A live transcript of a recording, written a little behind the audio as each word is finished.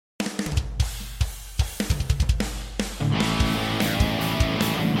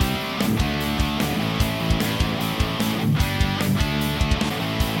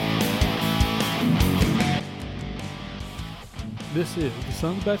This is the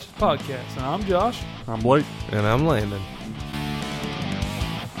Sons of Batches Podcast, and I'm Josh. I'm Blake. And I'm Landon.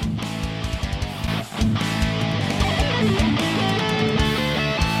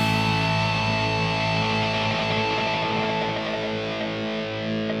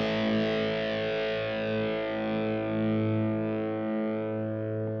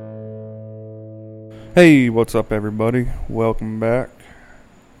 Hey, what's up, everybody? Welcome back.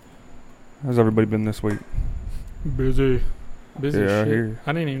 How's everybody been this week? Busy Yeah, as shit. here.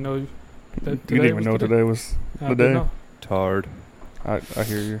 I didn't even know that You today didn't even was know today was the day. Tired. I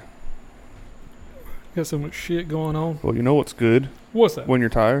hear you. Got so much shit going on. Well, you know what's good What's that? when you're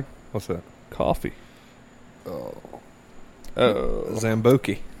tired? What's that? Coffee. Oh. Oh.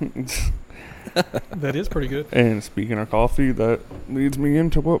 Zamboki. That is pretty good. And speaking of coffee, that leads me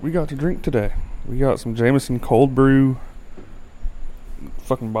into what we got to drink today. We got some Jameson Cold Brew.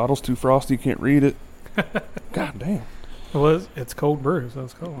 Fucking bottle's too frosty, can't read it. God damn. Well, it's cold brew, so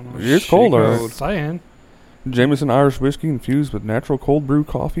it's cold. It is cold, alright. Saying. Jameson Irish whiskey infused with natural cold brew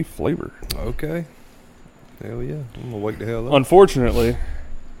coffee flavor. Okay. Hell yeah. I'm going to wake the hell up. Unfortunately,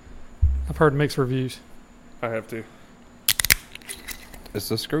 I've heard mixed reviews. I have to.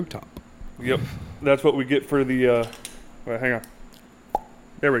 It's a screw top. Yep. That's what we get for the, wait, hang on.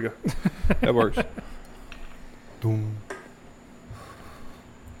 There we go. That works. Boom.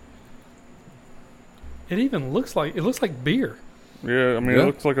 It even looks like beer. Yeah, I mean, Yeah. it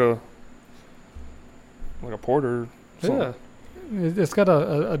looks like a porter. Yeah. It's got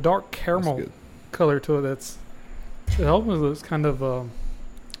a dark That's caramel good. color to it. It almost looks kind of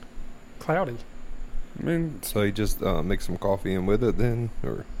cloudy. I mean, So you just mix some coffee in with it then?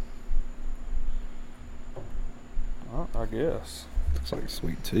 Or I guess. looks like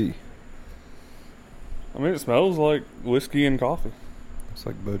sweet tea. I mean, it smells like whiskey and coffee. It's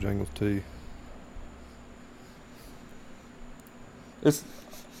like Bojangles tea.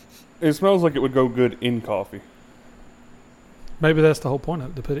 It smells like it would go good in coffee. Maybe that's the whole point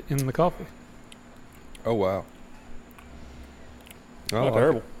of it, to put it in the coffee. Oh, wow. I Not like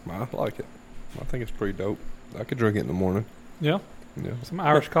terrible. it. I like it. I think it's pretty dope. I could drink it in the morning. Yeah. Yeah. Some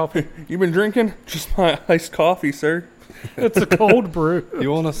Irish coffee. You been drinking? Just my iced coffee, sir. It's a cold brew.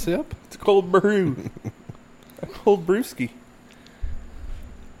 You want a sip? It's a cold brew. A cold brewski.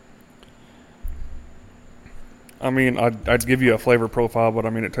 I mean, I'd give you a flavor profile, but I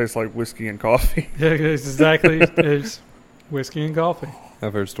mean, it tastes like whiskey and coffee. Yeah, it's exactly. It's whiskey and coffee.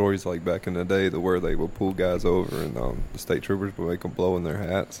 I've heard stories like back in the day where they would pull guys over and the state troopers would make them blow in their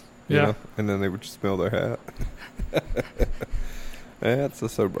hats. You Yeah. know? And then they would just smell their hat. That's a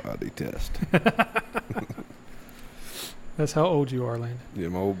sobriety test. That's how old you are, Landon. Yeah,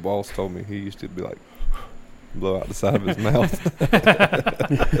 my old boss told me he used to be like, blow out the side of his mouth.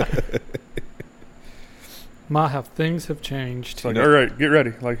 My, how things have changed. It's like, all right, get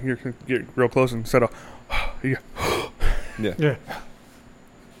ready. Like, here, get real close and set up. Yeah. Yeah, Yeah.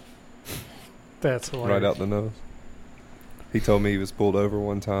 That's hilarious. right out the nose. He told me he was pulled over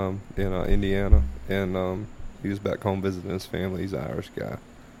one time in Indiana, and he was back home visiting his family. He's an Irish guy.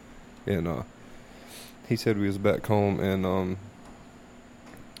 And he said he was back home, and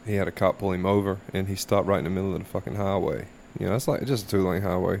he had a cop pull him over, and he stopped right in the middle of the fucking highway. You know, it's like just a two-lane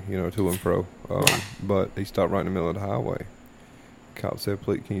highway, you know, to and fro. But he stopped right in the middle of the highway. Cop said,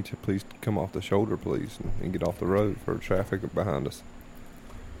 "Please, can you please come off the shoulder, please, and get off the road for traffic behind us?"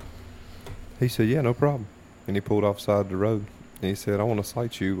 He said, "Yeah, no problem." And he pulled off the side of the road. And he said, "I want to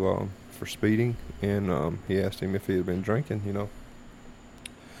cite you for speeding." And he asked him if he had been drinking, you know.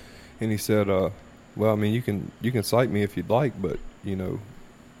 And he said, "Well, I mean, you can cite me if you'd like, but you know,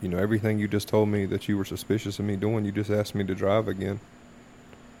 everything you just told me that you were suspicious of me doing, you just asked me to drive again.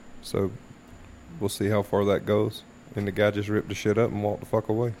 So we'll see how far that goes." And the guy just ripped the shit up and walked the fuck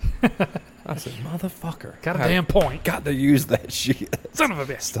away. I said, "Motherfucker, Got a damn point. got to use that shit." Son of a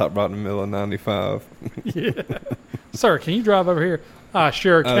bitch. Stop right in the middle of 95. Yeah. Sir, can you drive over here? I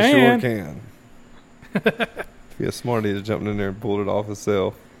sure can. I sure can. If he was smart, he'd have jumped in there and pulled it off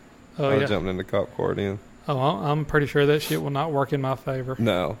himself. Oh, I yeah. jumped in the cop car then. Oh, I'm pretty sure that shit will not work in my favor.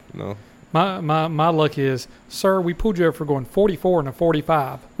 No. My luck is, sir, we pulled you over for going 44 and a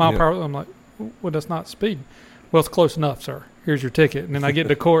 45 mile per hour. I'm like, well, that's not speeding. Well, it's close enough, sir. Here's your ticket. And then I get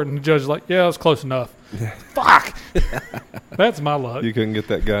to court, and the judge is like, yeah, it's close enough. Fuck! That's my luck. You couldn't get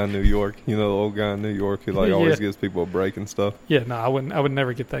that guy in New York. You know, the old guy in New York who Yeah. always gives people a break and stuff. Yeah, no, I would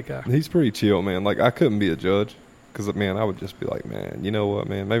never get that guy. He's pretty chill, man. Like, I couldn't be a judge because, man, I would just be like, man, you know what,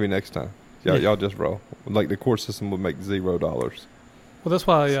 man? Maybe next time. Y'all just roll. Like, the court system would make $0. Well, that's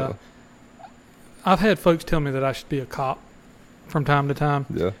why So. I've had folks tell me that I should be a cop from time to time.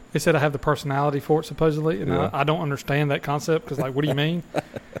 Yeah. They said I have the personality for it, supposedly, and Yeah. I don't understand that concept because, like, what do you mean?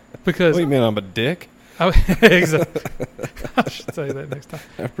 Because What do you mean I'm a dick? exactly. I should say that next time.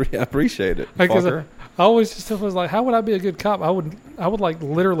 I appreciate it. Because fucker. I always just was like, how would I be a good cop? I would like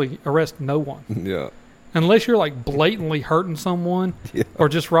literally arrest no one Yeah. unless you're like blatantly hurting someone Yeah. or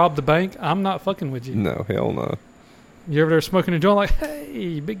just robbed the bank. I'm not fucking with you. No, hell no. You ever there smoking a joint like,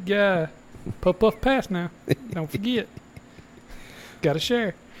 hey, big guy, puff pass now. Don't forget, got to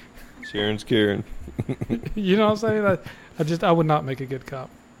share. Sharon's Karen. You know what I'm saying? I would not make a good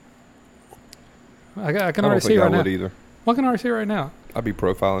cop. I can I don't already see think I right now. would either. Well, I can already see right now. I'd be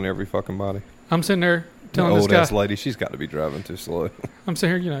profiling every fucking body. I'm sitting there The telling this old guy, ass lady, she's got to be driving too slow. I'm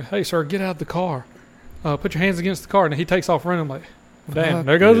sitting here, hey, sir, get out of the car. Put your hands against the car. And he takes off running. I'm like, damn, Fuck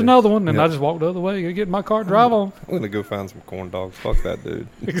there goes yeah. another one. And Yeah. I just walk the other way. Go get in my car, drive on. I'm gonna go find some corn dogs. Fuck that dude.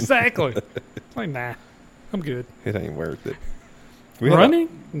 Exactly. It's like, nah, I'm good. It ain't worth it. Running?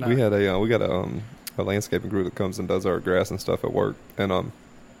 No. We got a landscaping crew that comes and does our grass and stuff at work, and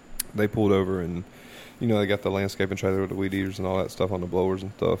they pulled over and they got the landscaping trailer with the weed eaters and all that stuff on the blowers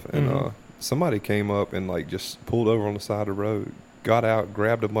and stuff, and somebody came up and like just pulled over on the side of the road, got out,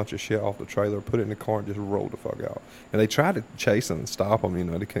 grabbed a bunch of shit off the trailer, put it in the car, and just rolled the fuck out. And they tried to chase them and stop them.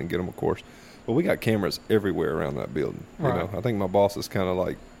 They couldn't get them, of course. But we got cameras everywhere around that building. Right. I think my boss is kind of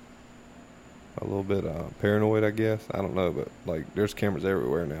like a little bit paranoid, I guess. I don't know, but like there's cameras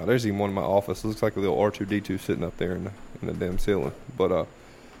everywhere now. There's even one in my office. It looks like a little R2D2 sitting up there in the damn ceiling. But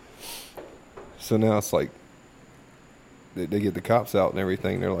so now it's like they get the cops out and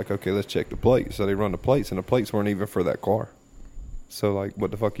everything. They're like, okay, let's check the plates. So they run the plates, and the plates weren't even for that car. So like,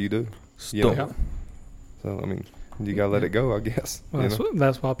 what the fuck you do? Yeah. So I mean, you gotta let it go, I guess. Well,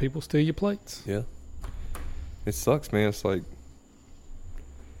 that's why people steal your plates. Yeah. It sucks, man. It's like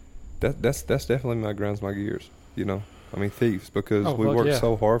that's definitely my grinds my gears. I mean, thieves, because we work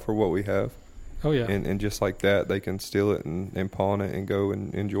so hard for what we have. Oh yeah. And just like that, they can steal it and pawn it and go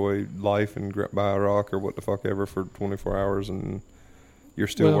and enjoy life and buy a rock or what the fuck ever for 24 hours, and you're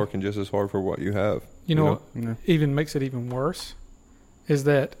still working just as hard for what you have. You know what even makes it even worse is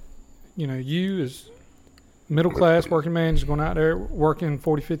that, you as middle class working man just going out there working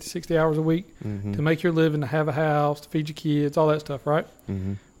 40, 50, 60 hours a week to make your living, to have a house, to feed your kids, all that stuff, right?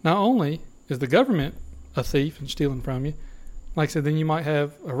 Mm-hmm. Not only is the government a thief and stealing from you, like I said, then you might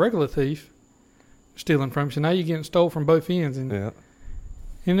have a regular thief stealing from you. So now you're getting stole from both ends. And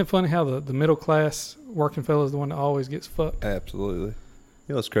isn't it funny how the middle class working fellow is the one that always gets fucked? Absolutely.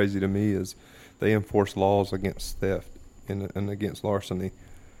 What's crazy to me is they enforce laws against theft and against larceny,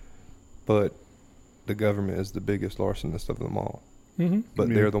 but the government is the biggest larcenist of them all. Mm-hmm. But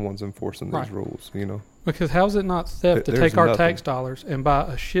they're the ones enforcing these rules, Because how's it not theft to take our tax dollars and buy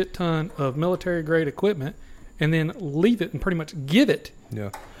a shit ton of military-grade equipment and then leave it and pretty much give it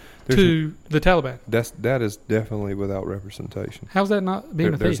to the Taliban? That is definitely without representation. How's that not being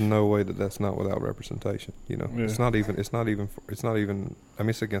a thief? There's no way that's not without representation. It's not even. I mean,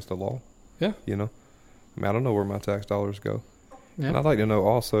 it's against the law. Yeah. I mean, I don't know where my tax dollars go. Yeah. And I'd like to know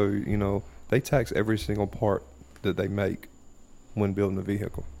also. They tax every single part that they make when building a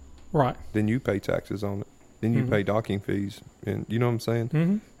vehicle. Right. Then you pay taxes on it. Then you pay docking fees, and you know what I'm saying?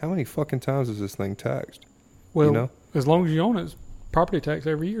 Mm-hmm. How many fucking times is this thing taxed? Well, as long as you own it, it's property tax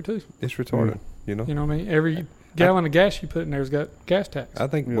every year too. It's retarded. You know what I mean? Every gallon of gas you put in there's got gas tax. I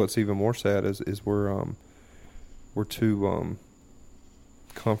think what's even more sad is we're too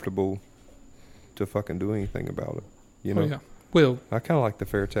comfortable to fucking do anything about it. Oh, yeah. Well, I kind of like the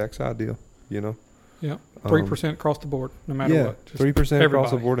fair tax idea. Yeah, 3% across the board, no matter what. 3%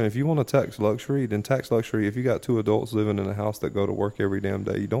 across the board. And if you want to tax luxury, then tax luxury. If you got two adults living in a house that go to work every damn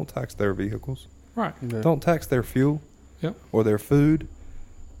day, you don't tax their vehicles. Right. Yeah. Don't tax their fuel. Yep. Or their food.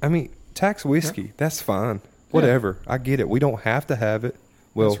 I mean, tax whiskey. Yep. That's fine. Whatever. I get it. We don't have to have it.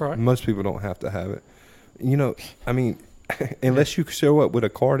 Well, that's right. Most people don't have to have it. I mean, unless you show up with a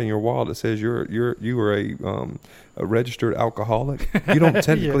card in your wallet that says you are a registered alcoholic, you don't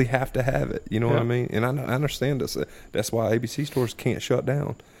technically have to have it. You know what I mean? And I understand this. That's why ABC stores can't shut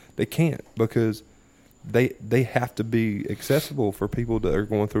down. They can't, because they have to be accessible for people that are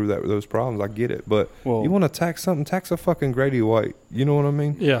going through those problems. I get it, but you want to tax something, tax a fucking Grady White. You know what I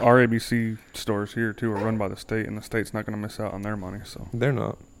mean? Yeah. Our ABC stores here too are run by the state, and the state's not going to miss out on their money. So they're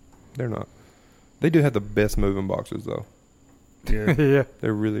not. They do have the best moving boxes though. Yeah. Yeah.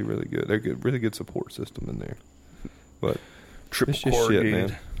 They're really, really good. They're good, really good support system in there. But triple it's just shit,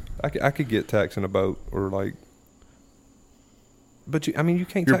 man. I could get taxed in a boat, or like But you can't Your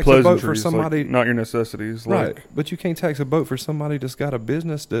tax a boat for pleasantries, somebody, not your necessities. right? But you can't tax a boat for somebody that's got a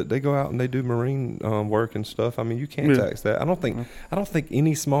business that they go out and they do marine work and stuff. I mean, you can't tax that. I don't think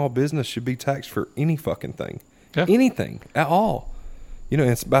any small business should be taxed for any fucking thing, anything at all.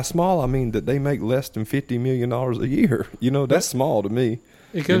 And by small I mean that they make less than $50 million a year. That's small to me.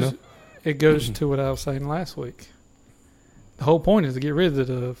 It goes to what I was saying last week. The whole point is to get rid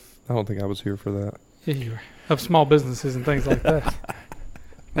of. I don't think I was here for that. Yeah, you were. Of small businesses and things like that.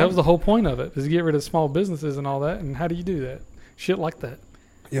 That was the whole point of it, is to get rid of small businesses and all that. And how do you do that? Shit like that.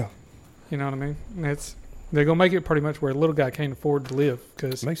 Yeah. You know what I mean? And they're going to make it pretty much where a little guy can't afford to live.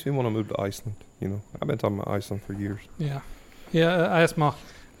 Cause it makes me want to move to Iceland. I've been talking about Iceland for years. Yeah. Yeah, I asked my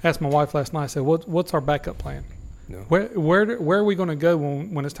wife last night, I said, what's our backup plan? No. Where are we going to go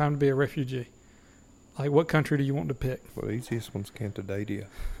when it's time to be a refugee? Like, what country do you want to pick? Well, the easiest one's Canadadia.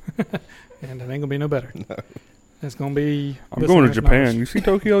 And it ain't going to be no better. No. It's going to be... I'm going to Japan. You see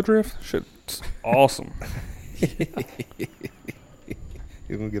Tokyo Drift? Shit's awesome. You're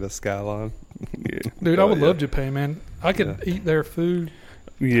going to get a Skyline? Yeah. Dude, I would love Japan, man. I could eat their food.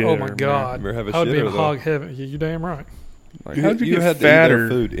 Yeah. Oh, my God. Have a I would be in shitter, hog heaven. Yeah, you're damn right. Like, you how'd you get had fatter? to eat their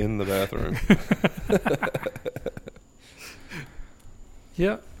food in the bathroom.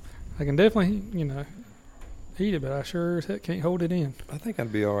 Yeah. I can definitely, eat it, but I sure as heck can't hold it in. I think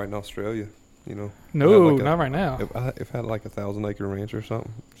I'd be all right in Australia. No, like not right now. If I had like 1,000-acre ranch or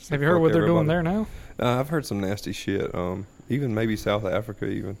something. Have you heard what they're doing there now? I've heard some nasty shit. Even maybe South Africa,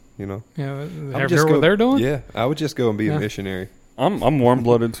 even. Yeah, have you just heard what they're doing? Yeah, I would just go and be a missionary. I'm warm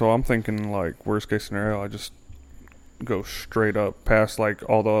blooded, so I'm thinking like worst case scenario, I just go straight up past like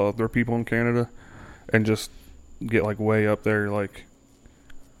all the other people in Canada, and just get like way up there, like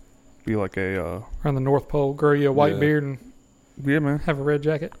be like a around the North Pole, grow you a white beard and man, have a red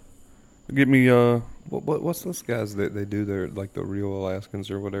jacket. Get me what's those guys that they do? They're like the real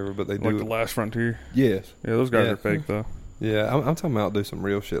Alaskans or whatever, but they like do the last frontier. Yes. Yeah, those guys are fake though. Yeah, I'm talking about do some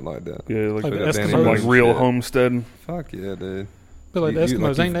real shit like that. Yeah, like Eskimos. like real homesteading. Fuck yeah, dude. But like the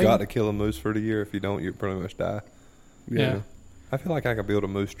Eskimos, ain't they? You've got to kill a moose for the year. If you don't, you pretty much die. Yeah. I feel like I could build a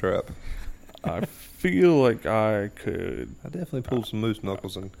moose trap. I feel like I could. I definitely pulled some moose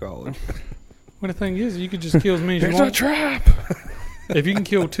knuckles in college. Well, the thing is, you could just kill as many as you It's want. a trap. If you can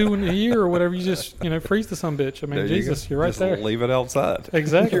kill 2 in a year or whatever, you just freeze the sumbitch. I mean, Jesus, you're right just there. Leave it outside.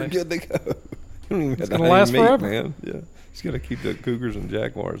 Exactly. You're good to go. You don't even It's have gonna to last meat, forever. man. Yeah, just gotta keep the cougars and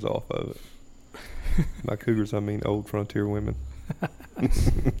jaguars off of it. By cougars, I mean old frontier women.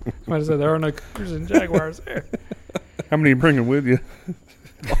 Somebody said there are no cougars and jaguars there. How many are you bringing with you?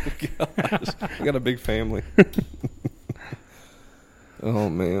 Oh gosh, I got a big family. Oh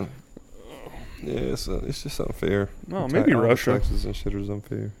man. Yeah, it's just unfair. No, maybe All the Russia. taxes and shit is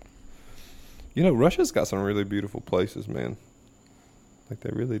unfair. Russia's got some really beautiful places, man. Like they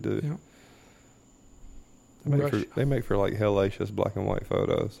really do. Yeah. They make for like hellacious black and white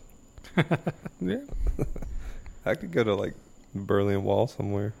photos. Yeah. I could go to like the Berlin Wall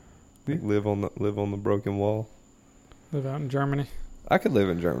somewhere. Like, live on the broken wall. Live out in Germany. I could live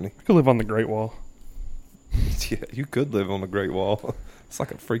in Germany. I could live on the Great Wall. Yeah, you could live on the Great Wall. It's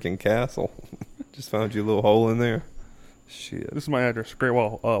like a freaking castle. Just found you a little hole in there. Shit. This is my address. Great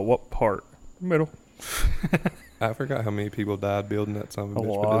Wall. What part? Middle. I forgot how many people died building that son of a A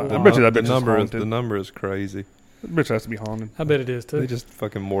bitch. lot. But I bet you that bitch is the haunted. number is crazy. That bitch has to be haunted. I bet it is too. They just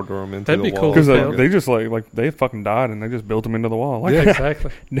fucking mortar them into That'd the be wall. cool. Because they just like they fucking died and they just built them into the wall. Like,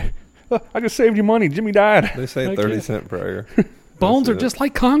 Exactly. I just saved you money. Jimmy died. They say a Heck 30-cent prayer. Bones That's are it. just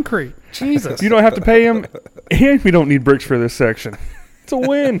like concrete. Jesus. You don't have to pay him, and we don't need bricks for this section. It's a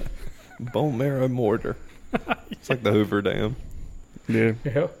win. Bone marrow mortar. It's like the Hoover Dam. Yeah.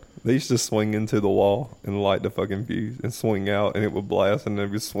 Yeah. They used to swing into the wall and light the fucking fuse and swing out, and it would blast, and they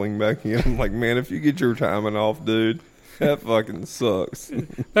would swing back in. I'm like, man, if you get your timing off, dude, that fucking sucks.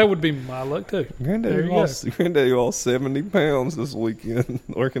 That would be my luck too. There you Granddaddy lost 70 pounds this weekend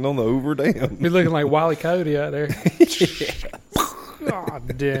working on the Hoover Dam. Be looking like Wile E. Coyote out there.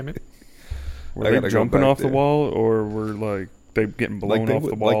 God damn it. Were I they gotta go jumping back off the there. wall, or were like they getting blown they off the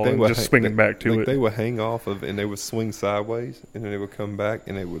would- wall they and would just hang- swinging back to like it? They would hang off of, and they would swing sideways, and then they would come back,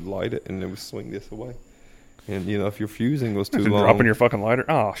 and they would light it, and they would swing this away. And if your fusing was too Imagine long, dropping your fucking lighter.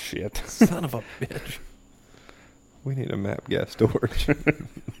 Oh shit! son of a bitch. We need a map gas storage.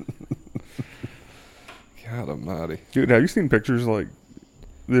 God almighty. Dude, have you seen pictures like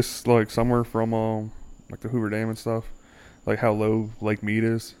this, like somewhere from like the Hoover Dam and stuff? Like how low Lake Mead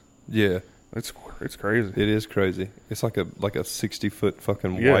is. Yeah, It's crazy. it is crazy. It's like a 60-foot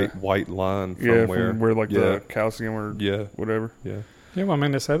fucking Yeah. white line from Yeah, where from where like yeah. the calcium or Yeah, whatever. yeah. Yeah, well, I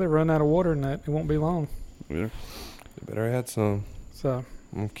mean, they say they run out of water and that it won't be long. Yeah. Better add some. So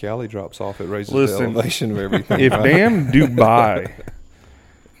When Cali drops off, it raises Listen, the elevation of everything. If right? damn Dubai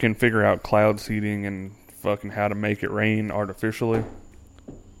can figure out cloud seeding and fucking how to make it rain artificially,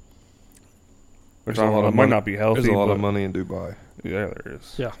 which I don't know, might not be healthy. There's a lot of money in Dubai. Yeah, there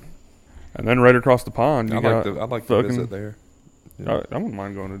is. yeah, And then right across the pond, you got. I'd like to visit there. Yeah. I wouldn't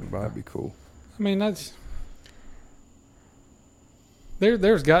mind going to Dubai. That'd be cool. I mean that's.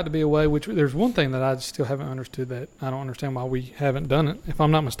 There's got to be a way. Which there's one thing that I still haven't understood that I don't understand why we haven't done it. If I'm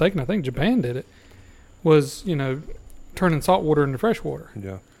not mistaken, I think Japan did it. Was turning salt water into fresh water.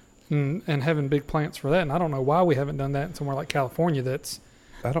 Yeah. And having big plants for that. And I don't know why we haven't done that in somewhere like California that's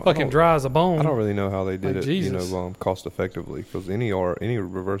I fucking dry as a bone. I don't really know how they did Like it, Jesus. cost effectively. Because any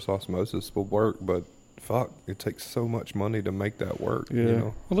reverse osmosis will work, but fuck, it takes so much money to make that work. Yeah.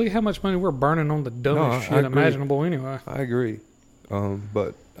 Well, look at how much money we're burning on the dumbest I shit agree. imaginable anyway. I agree,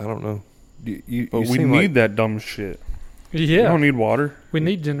 but I don't know. You But we seem need like, that dumb shit. We Yeah. don't need water. We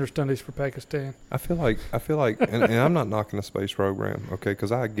need gender studies for Pakistan. I feel like, and I'm not knocking the space program, okay,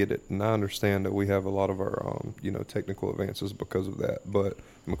 because I get it and I understand that we have a lot of our, technical advances because of that, but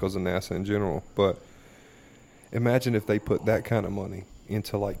because of NASA in general. But imagine if they put that kind of money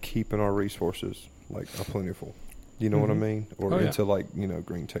into like keeping our resources like plentiful. You know what I mean? Or into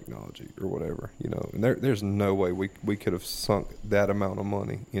green technology or whatever. And there's no way we could have sunk that amount of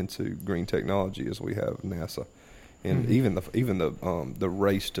money into green technology as we have NASA. And even the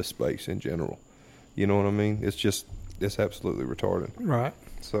race to space in general, you know what I mean? It's absolutely retarded. Right.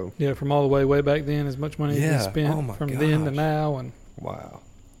 So Yeah, from all the way back then, as much money has been spent Oh my from then to gosh. now, and wow,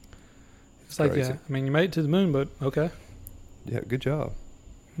 it's like, crazy. yeah, I mean, you made it to the moon, but okay, yeah, good job.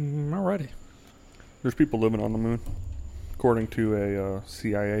 alrighty. There's people living on the moon, according to a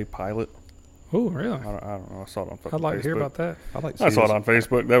CIA pilot. Oh, really? I don't know. I saw it on fucking I'd like to hear Facebook. about that. I I saw it on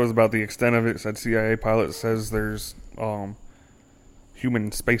Facebook. That was about the extent of it. It said CIA pilot says there's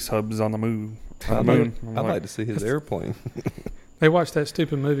human space hubs on the moon. I'd I'm like to see his airplane. They watched that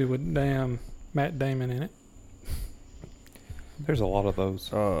stupid movie with damn Matt Damon in it. There's a lot of those.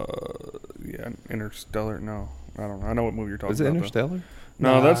 Yeah, Interstellar. No, I don't know. I know what movie you're talking Is it about. Interstellar?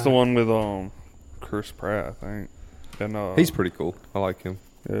 No, Nah. that's the one with Chris Pratt, I think. And He's pretty cool. I like him.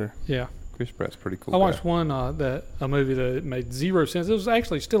 yeah. Yeah. Chris Pratt's pretty cool. I watched one a movie that made zero sense. It was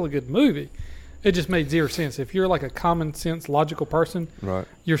actually still a good movie. It just made zero sense. If you're like a common sense, logical person, Right.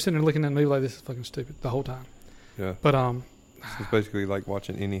 you're sitting there looking at the movie like this is fucking stupid the whole time. Yeah. But It's basically like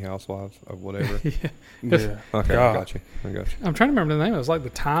watching any Housewives of whatever. yeah, Yeah. Okay, God. I got you. I'm trying to remember the name. It was like the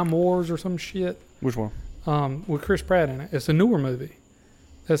Time Wars or some shit. Which one? With Chris Pratt in it. It's a newer movie.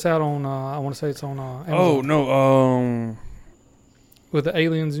 That's out on. I want to say it's on. Amazon. Oh no. With the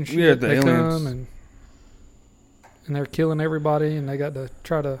aliens and shit. Yeah, the they aliens. come and they're killing everybody, and they got to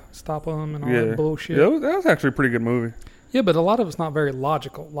try to stop them and all Yeah. that bullshit. Yeah, that was actually a pretty good movie. Yeah, but a lot of it's not very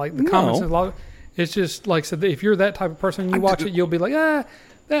logical. Like the common sense, it's just like so. If you're that type of person, and you watch it, you'll be like,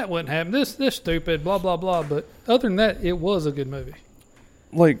 that wouldn't happen. This stupid, blah blah blah. But other than that, it was a good movie.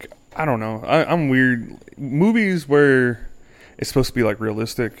 Like, I don't know. I'm weird. Movies where it's supposed to be like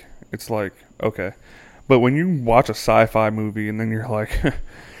realistic, it's like okay. But when you watch a sci-fi movie and then you're like,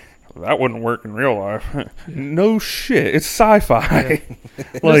 that wouldn't work in real life. No shit, it's sci-fi.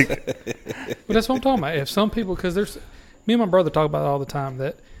 Like, But that's what I'm talking about. If some people, because there's, me and my brother talk about it all the time,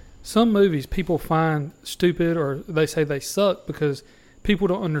 that some movies people find stupid or they say they suck because people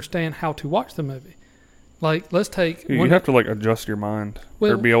don't understand how to watch the movie. Like, let's take... you have to like adjust your mind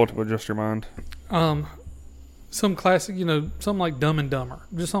or be able to adjust your mind. Some classic, something like Dumb and Dumber.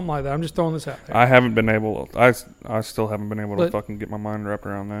 Just something like that. I'm just throwing this out there. I haven't been able. I still haven't been able to fucking get my mind wrapped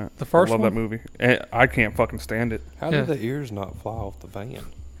around that. The first I love one? that movie. I can't fucking stand it. How did the ears not fly off the van?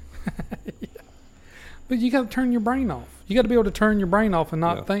 But you got to turn your brain off. You got to be able to turn your brain off and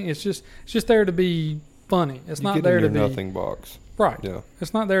not think. It's just there to be funny. It's not there to be nothing box. Right. Yeah.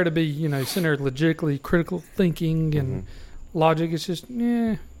 It's not there to be sitting there logically critical thinking and logic. It's just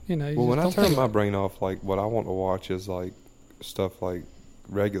you Well, when I don't turn think my about it. brain off, like what I want to watch is like stuff like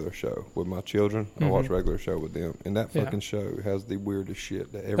regular show with my children. I watch regular show with them, and that Yeah. fucking show has the weirdest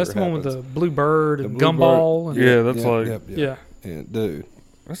shit that ever. That's the one with happens. the blue bird The and blue Gumball. And Yeah, that's yeah. And dude,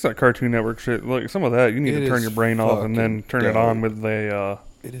 that's that Cartoon Network shit. Like some of that, you need It to turn is your brain off and then turn it fucking on with a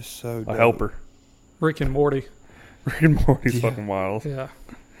it is so dope. helper. Rick and Morty. Rick and Morty's Yeah. fucking wild. Yeah.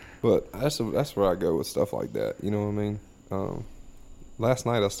 But that's where I go with stuff like that. You know what I mean? Last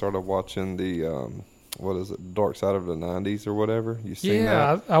night I started watching the what is it, Dark Side of the 90s or whatever. You seen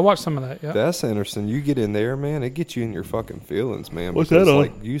that? I watched some of that. Yeah. That's interesting. You get in there, man. It gets you in your fucking feelings, man. What's because, that on?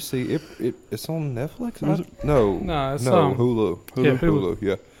 Like you see, it's on Netflix. No, No, it's Hulu. Yeah, Hulu.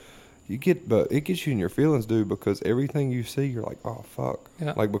 Yeah, but it gets you in your feelings, dude, because everything you see, you're like, oh fuck,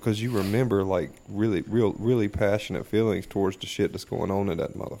 Yeah. like because you remember like really passionate feelings towards the shit that's going on in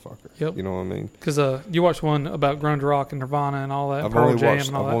that motherfucker. Yep. You know what I mean? Because you watched one about grunge rock and Nirvana and all that. I've Pearl only Jam watched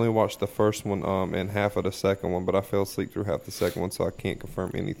and all I've that. only watched the first one and half of the second one, but I fell asleep through half the second one, so I can't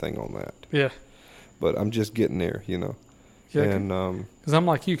confirm anything on that. Yeah. But I'm just getting there, you know. Yeah. And because I'm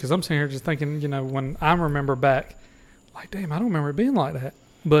like you, because I'm sitting here just thinking, you know, when I remember back, like, damn, I don't remember it being like that.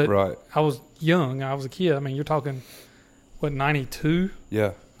 But right. I was young. I was a kid. I mean, you're talking, what, 92?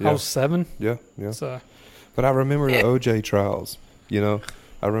 Yeah. I was 7. Yeah. Yeah. So, but I remember the OJ trials, you know.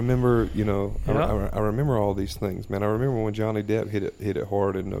 I remember, you know, Yeah. I remember all these things, man. I remember when Johnny Depp hit it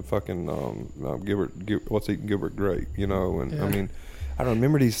hard in the fucking Gilbert Grape, you know. And Yeah. I mean, I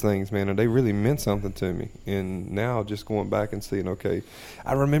remember these things, man, and they really meant something to me. And now just going back and seeing, okay,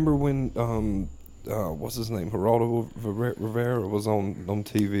 I remember when what's his name, Geraldo Rivera was on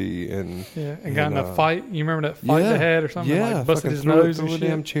TV and got in a fight. You remember that fight they had or something? Yeah, like busted his threw nose through and a shit.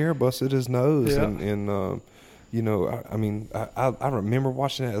 damn chair, busted his nose, Yeah. and you know, I mean, I remember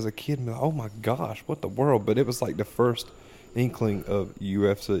watching that as a kid and be like, oh my gosh, what the world? But it was like the first inkling of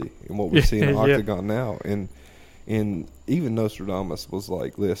UFC and what we see in the octagon now, and even Nostradamus was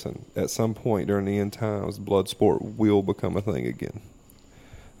like, listen, at some point during the end times, blood sport will become a thing again.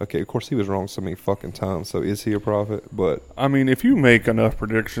 Okay, of course he was wrong so many fucking times. So is he a prophet? But I mean, if you make enough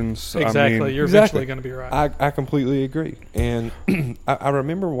predictions, exactly, I mean, you're eventually going to be right. I completely agree. And I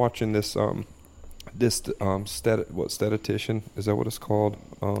remember watching this statistician, is that what it's called?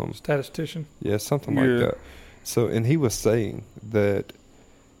 Statistician. Yeah, something like that. So, and he was saying that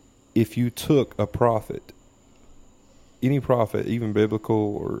if you took a prophet, any prophet, even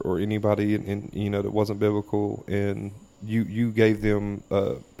biblical or anybody in you know that wasn't biblical, and you gave them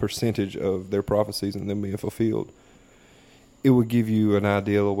a percentage of their prophecies and them being fulfilled, it would give you an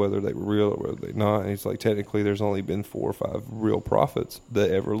idea of whether they were real or whether they're not. And he's like, technically, there's only been 4 or 5 real prophets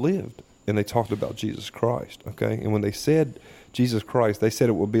that ever lived. And they talked about Jesus Christ, okay? And when they said Jesus Christ, they said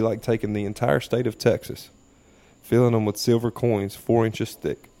it would be like taking the entire state of Texas, filling them with silver coins 4 inches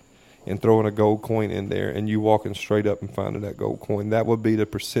thick, and throwing a gold coin in there, and you walking straight up and finding that gold coin. That would be the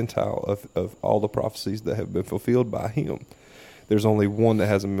percentile of all the prophecies that have been fulfilled by him. There's only one that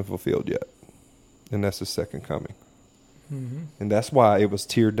hasn't been fulfilled yet, and that's his second coming. Mm-hmm. And that's why it was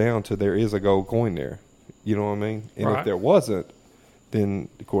tiered down to there is a gold coin there. You know what I mean? And if there wasn't, then,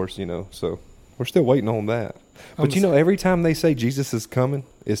 of course, you know, so we're still waiting on that. But, you know, every time they say Jesus is coming,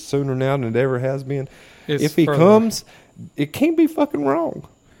 it's sooner now than it ever has been. If he comes, it can't be fucking wrong.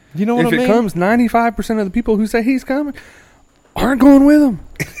 You know what I mean? If it comes, 95% of the people who say he's coming aren't going with him.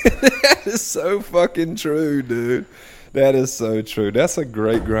 That is so fucking true, dude. That is so true. That's a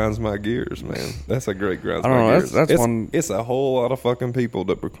great grinds my gears, man. That's a great grinds my gears. That's one. It's a whole lot of fucking people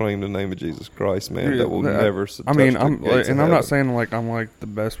that proclaim the name of Jesus Christ, man, that will never. I mean, I'm not saying like I'm like the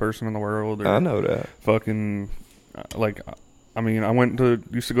best person in the world. Or I know that. Fucking, like, I mean, I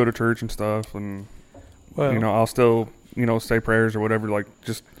used to go to church and stuff, and you know, I'll still, you know, say prayers or whatever. Like,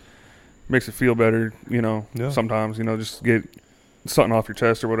 just makes it feel better, you know. Yeah. Sometimes, you know, just get something off your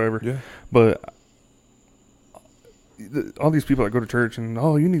chest or whatever. Yeah. But all these people that go to church and,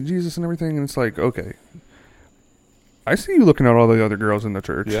 oh, you need Jesus and everything, and it's like, okay, I see you looking at all the other girls in the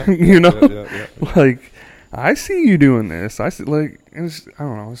church. Yeah. You know, yeah. Like, I see you doing this. I see, like, it's, I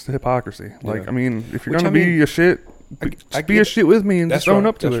don't know, it's the hypocrisy. Like, I mean, if you're gonna be a shit, be a shit with me and just own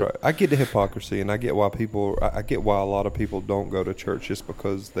up to it. Right. I get the hypocrisy, and I get why a lot of people don't go to church just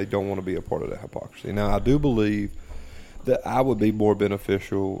because they don't want to be a part of that hypocrisy. Now, I do believe that I would be more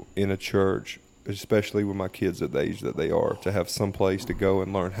beneficial in a church, especially with my kids at the age that they are, to have some place to go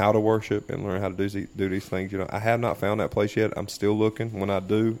and learn how to worship and learn how to do these things. You know, I have not found that place yet. I'm still looking. When I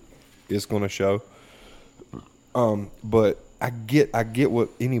do, it's going to show. But I get what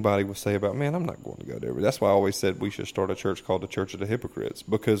anybody would say about, man, I'm not going to go there. That's why I always said we should start a church called the Church of the Hypocrites,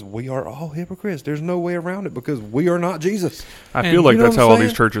 because we are all hypocrites. There's no way around it, because we are not Jesus. I feel like that's how all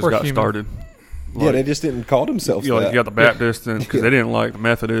these churches got started. Like, yeah, they just didn't call themselves that. Like you got the Baptists, because they didn't like the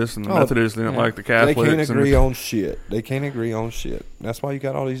Methodists, and the Methodists didn't like the Catholics. They can't agree on shit. They can't agree on shit. That's why you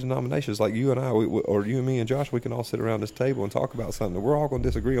got all these denominations. Like you and I, or you and me and Josh, we can all sit around this table and talk about something. We're all going to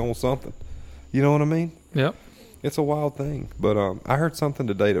disagree on something. You know what I mean? Yep. It's a wild thing. But I heard something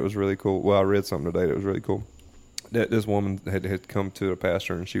today that was really cool. Well, I read something today that was really cool. That this woman had come to a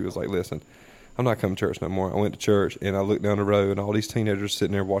pastor, and she was like, listen, I'm not coming to church no more. I went to church, and I looked down the road, and all these teenagers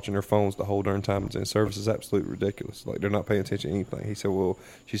sitting there watching their phones the whole darn time. And service is absolutely ridiculous. Like, they're not paying attention to anything. He said, well,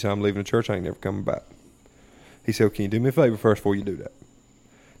 she said, I'm leaving the church. I ain't never coming back. He said, well, can you do me a favor first before you do that?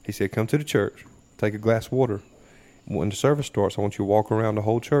 He said, come to the church, take a glass of water, when the service starts, I want you to walk around the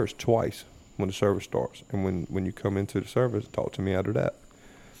whole church twice when the service starts. And when you come into the service, talk to me after that.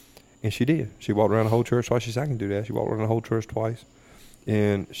 And she did. She walked around the whole church twice. She said, I can do that. She walked around the whole church twice.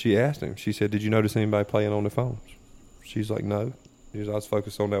 And she asked him, she said, did you notice anybody playing on their phones? She's like, no. He said, I was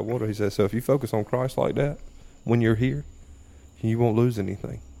focused on that water. He said, so if you focus on Christ like that, when you're here, you won't lose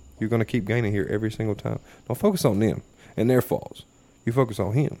anything. You're going to keep gaining here every single time. Don't focus on them and their faults. You focus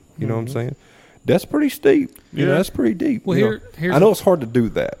on him. You know what I'm saying? That's pretty steep. You know, that's pretty deep. Well, I know it's hard to do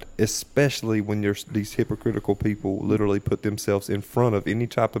that, especially when there's these hypocritical people literally put themselves in front of any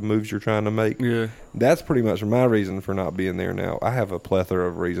type of moves you're trying to make. Yeah. That's pretty much my reason for not being there now. I have a plethora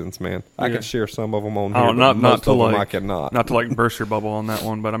of reasons, man. I can share some of them on here, but most of them I cannot. Not to like burst your bubble on that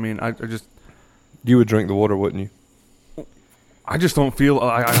one, but I mean, I just... You would drink the water, wouldn't you? I just don't feel...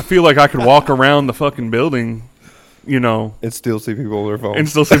 I feel like I could walk around the fucking building, you know... And still see people on their phones. And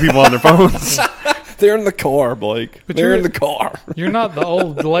still see people on their phones. They're in the car, Blake. But they're in the car. You're not the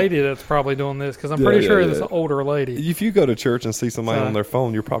old lady that's probably doing this, because I'm pretty sure it's an older lady. If you go to church and see somebody on their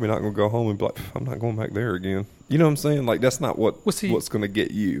phone, you're probably not going to go home and be like, I'm not going back there again. You know what I'm saying? Like, that's not what's going to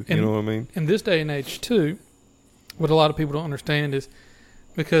get you. You know what I mean? In this day and age, too, what a lot of people don't understand is,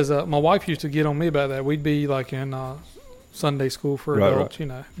 because my wife used to get on me about that. We'd be like in Sunday school for adults, you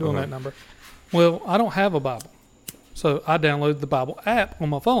know, doing that number. Well, I don't have a Bible. So I downloaded the Bible app on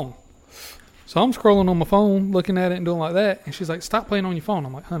my phone. So I'm scrolling on my phone, looking at it and doing like that. And she's like, stop playing on your phone.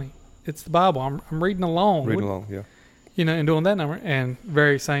 I'm like, honey, it's the Bible. I'm reading along. Yeah. You know, and doing that number. And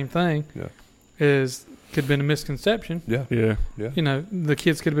very same thing could have been a misconception. Yeah. You know, the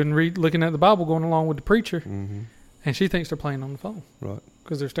kids could have been looking at the Bible going along with the preacher. Mm-hmm. And she thinks they're playing on the phone. Right.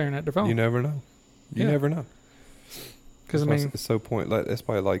 Because they're staring at their phone. You never know. You never know. Because, I mean, it's so pointless. That's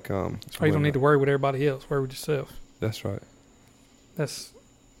probably like... you don't need to worry with everybody else. Worry with yourself. That's right. That's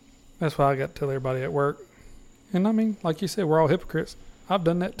why I got to tell everybody at work. And, I mean, like you said, we're all hypocrites. I've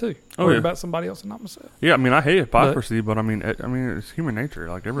done that, too. Worry about somebody else and not myself. Yeah, I mean, I hate hypocrisy, but I mean, it's human nature.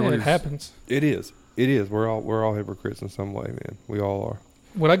 Like, everybody. It happens. It is. We're all hypocrites in some way, man. We all are.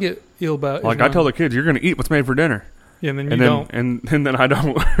 What I get ill about like, I tell the kids, you're going to eat what's made for dinner. Yeah, and then you don't. And then I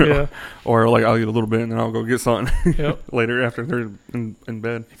don't. Yeah. Or, like, I'll eat a little bit, and then I'll go get something later after they're in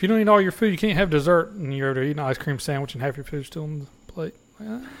bed. If you don't eat all your food, you can't have dessert, and you're over there eating an ice cream sandwich and half your food's still on the plate.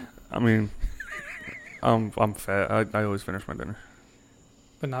 I mean, I'm fat. I always finish my dinner.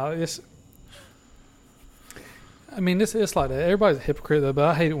 But no, it's like that. Everybody's a hypocrite, though, but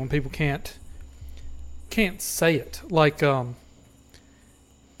I hate it when people can't say it. Like,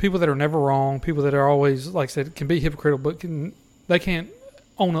 people that are never wrong, people that are always, like I said, can be hypocritical, but they can't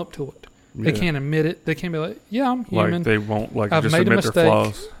own up to it. Yeah. They can't admit it. They can't be like, yeah, I'm human. Like, they won't, like, I've just made admit a their mistake.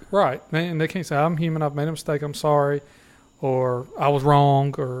 flaws. Right. And they can't say, I'm human, I've made a mistake, I'm sorry, or I was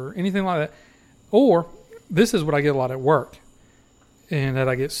wrong, or anything like that. Or, this is what I get a lot at work, and that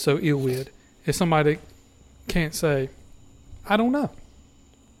I get so ill with, is somebody can't say, I don't know.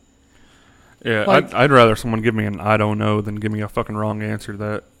 Yeah, like, I'd rather someone give me an I don't know than give me a fucking wrong answer to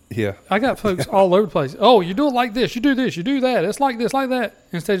that. Yeah. I got folks all over the place. Oh, you do it like this, you do that. It's like this, like that.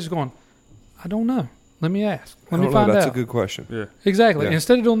 Instead of just going, I don't know. Let me ask. Let me find out. That's a good question. Yeah. Exactly. Yeah.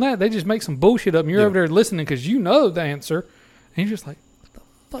 Instead of doing that, they just make some bullshit up and you're over there listening because you know the answer. And you're just like, what the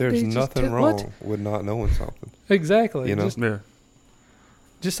fuck? There's nothing wrong with not knowing something. Exactly. You know?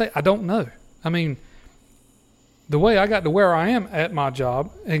 Just say, I don't know. I mean, the way I got to where I am at my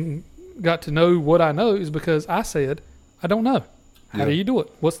job and got to know what I know is because I said, I don't know. How do you do it?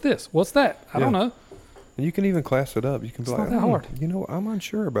 What's this? What's that? I don't know. And you can even class it up. You can be like, not that hard. You know, I'm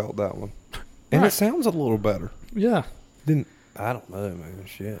unsure about that one. And it sounds a little better. Yeah. I don't know, man.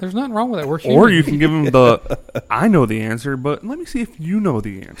 Shit. There's nothing wrong with that. We're human. Or you can give them I know the answer, but let me see if you know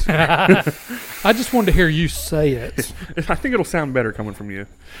the answer. I just wanted to hear you say it. I think it'll sound better coming from you.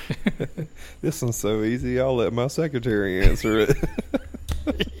 This one's so easy. I'll let my secretary answer it.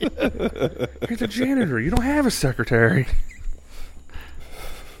 You're the janitor. You don't have a secretary.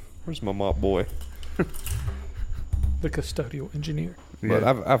 Where's my mop boy? The custodial engineer. But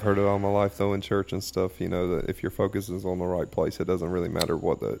I've heard it all my life, though, in church and stuff, you know, that if your focus is on the right place, it doesn't really matter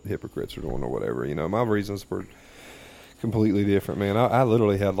what the hypocrites are doing or whatever. You know, my reasons were completely different, man. I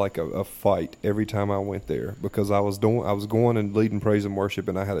literally had like a fight every time I went there because I was going and leading praise and worship,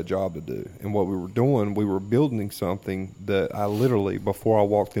 and I had a job to do. And what we were doing, we were building something that I literally, before I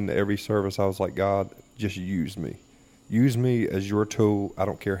walked into every service, I was like, God, just use me. Use me as your tool. I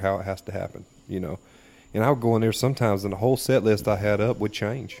don't care how it has to happen, you know. And I would go in there sometimes, and the whole set list I had up would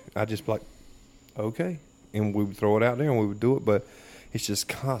change. I'd just be like, okay. And we would throw it out there, and we would do it. But It's just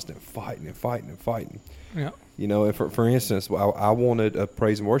constant fighting and fighting and fighting. Yeah. You know, and for instance, I wanted a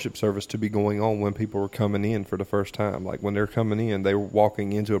praise and worship service to be going on when people were coming in for the first time. Like when they're coming in, they were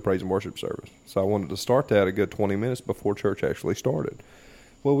walking into a praise and worship service. So I wanted to start that a good 20 minutes before church actually started.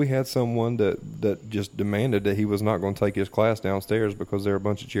 Well, we had someone that just demanded that he was not going to take his class downstairs because they're a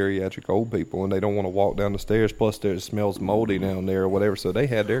bunch of geriatric old people and they don't want to walk down the stairs. Plus, there smells moldy down there or whatever. So they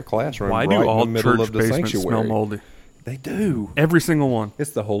had their classroom right in the middle of the sanctuary. Smell moldy? They do. Every single one. It's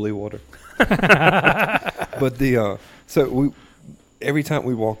the holy water. But every time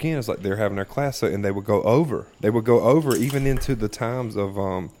we walk in, it's like they're having their class, so, and they would go over. They would go over even into the times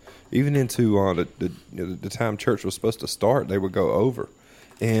of even into the time church was supposed to start. They would go over.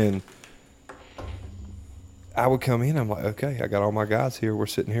 And I would come in. I'm like, okay, I got all my guys here. We're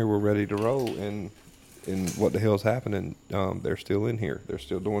sitting here. We're ready to roll. And what the hell's happening? They're still in here. They're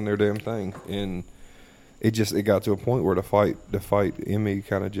still doing their damn thing. And it got to a point where the fight in me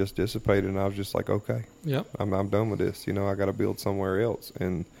kind of just dissipated. And I was just like, okay, yep, I'm done with this. You know, I got to build somewhere else.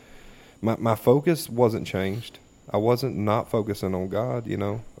 And my focus wasn't changed. I wasn't not focusing on God, you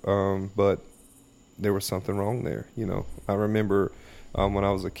know, but there was something wrong there. You know, I remember. When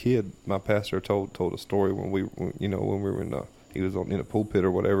I was a kid, my pastor told a story when we were in he was in a pulpit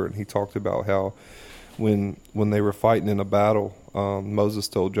or whatever, and he talked about how when they were fighting in a battle, Moses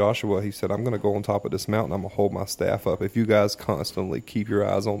told Joshua, he said, "I'm going to go on top of this mountain. I'm going to hold my staff up. If you guys constantly keep your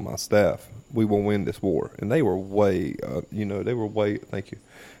eyes on my staff, we will win this war." And they were way, thank you,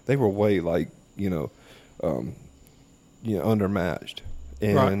 they were way like undermatched,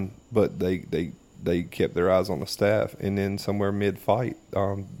 and right. But they kept their eyes on the staff, and then somewhere mid-fight,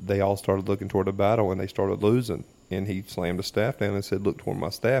 they all started looking toward the battle, and they started losing. And he slammed the staff down and said, "Look toward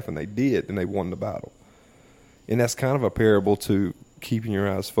my staff," and they did, and they won the battle. And that's kind of a parable to keeping your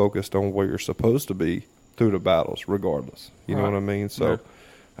eyes focused on where you're supposed to be through the battles, regardless. You know what I mean? So,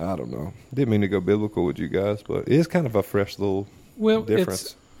 yeah. I don't know. Didn't mean to go biblical with you guys, but it is kind of a fresh little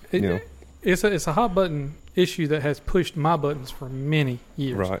difference. It's a hot button issue that has pushed my buttons for many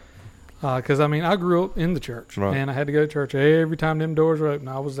years. Right. Because, I grew up in the church, right. And I had to go to church every time them doors were open.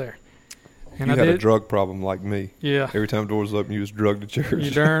 I was there. And you had a drug problem like me. Yeah. Every time doors open, you was drugged to church.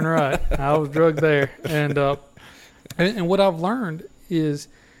 You're darn right. I was drugged there. And what I've learned is,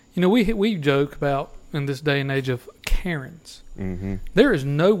 we joke about in this day and age of Karens. Mm-hmm. There is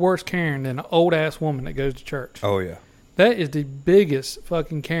no worse Karen than an old-ass woman that goes to church. Oh, yeah. That is the biggest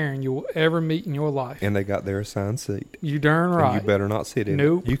fucking Karen you will ever meet in your life. And they got their assigned seat. You darn right. And you better not sit in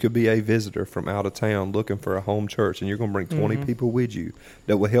nope. it. You could be a visitor from out of town looking for a home church, and you're going to bring 20 mm-hmm. people with you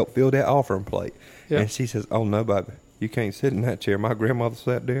that will help fill that offering plate. Yep. And she says, "Oh, no, baby, you can't sit in that chair. My grandmother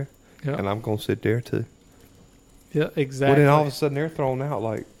sat there, yep. and I'm going to sit there too." Yeah, exactly. Well, then all of a sudden they're thrown out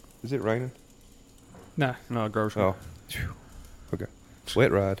like, is it raining? No, grocery. Oh, okay.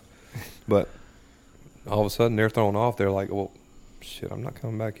 Wet ride. But all of a sudden they're thrown off. They're like, well, shit, I'm not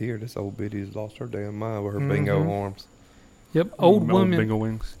coming back here. This old biddy's lost her damn mind with her mm-hmm. bingo arms. Yep, old bingo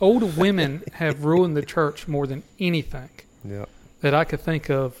wings. Old women have ruined the church more than anything. Yeah. That I could think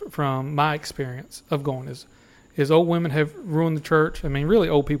of from my experience of going is old women have ruined the church. I mean, really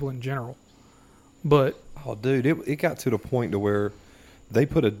old people in general. But oh, dude, it got to the point to where they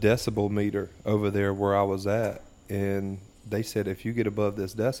put a decibel meter over there where I was at, and they said if you get above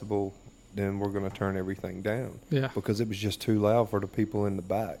this decibel, then we're going to turn everything down. Yeah. Because it was just too loud for the people in the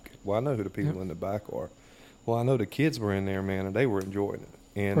back. Well, I know who the people yep. in the back are. Well, I know the kids were in there, man, and they were enjoying it.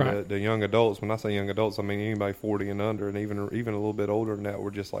 And right. the young adults, when I say young adults, I mean anybody 40 and under, and even a little bit older than that, were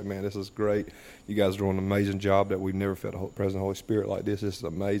just like, man, this is great. You guys are doing an amazing job that we've never felt the presence of the Holy Spirit like this. This is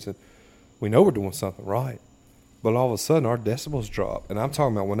amazing. We know we're doing something right. But all of a sudden, our decibels dropped. And I'm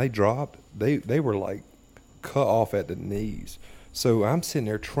talking about when they dropped, they were like cut off at the knees. So I'm sitting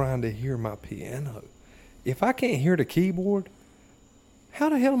there trying to hear my piano. If I can't hear the keyboard, how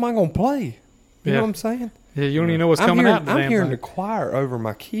the hell am I going to play? You know what I'm saying? Yeah, you don't even know what's coming out. I'm hearing the choir over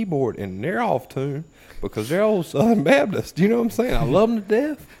my keyboard, and they're off tune because they're old Southern Baptist. You know what I'm saying? I love them to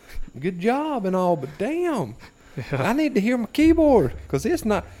death. Good job and all, but damn, I need to hear my keyboard because it's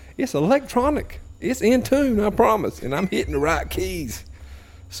electronic. It's in tune, I promise, and I'm hitting the right keys.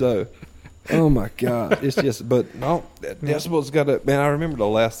 So, oh my God, it's just, but no, decibel's got to, man, I remember the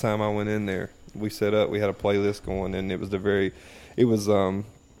last time I went in there, we set up, we had a playlist going, and it was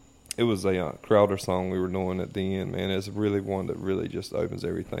a Crowder song we were doing at the end, man. It's really one that really just opens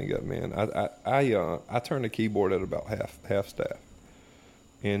everything up, man. I turned the keyboard at about half staff,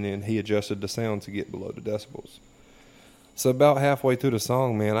 and then he adjusted the sound to get below the decibels. So about halfway through the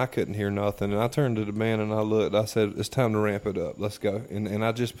song, man, I couldn't hear nothing. And I turned to the band and I looked. I said, it's time to ramp it up. Let's go. And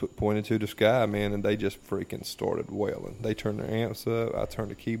I just pointed to the sky, man, and they just freaking started wailing. They turned their amps up. I turned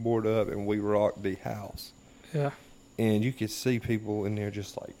the keyboard up, and we rocked the house. Yeah. And you could see people in there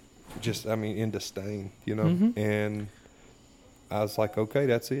in disdain, you know. Mm-hmm. And I was like, okay,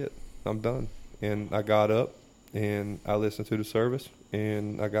 that's it. I'm done. And I got up, and I listened to the service,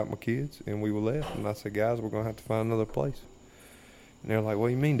 and I got my kids, and we were left. And I said, guys, we're going to have to find another place. And they're like, what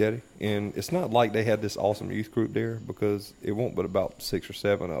do you mean, Daddy? And it's not like they had this awesome youth group there, because it won't but about 6 or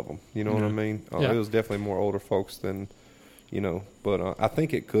 7 of them. You know what I mean? Yeah. It was definitely more older folks than, you know. But I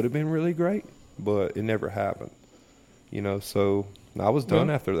think it could have been really great, but it never happened. You know, so I was done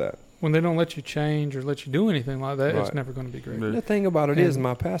after that. When they don't let you change or let you do anything like that, Right. It's never going to be great. The thing about it is,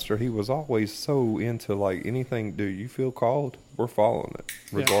 my pastor, he was always so into, like, anything, do you feel called? We're following it,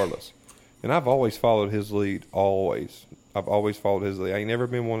 regardless. Yeah. And I've always followed his lead, always. I've always followed his lead. I ain't never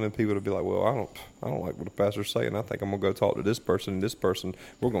been one of them people to be like, well, I don't like what the pastor's saying. I think I'm going to go talk to this person and this person.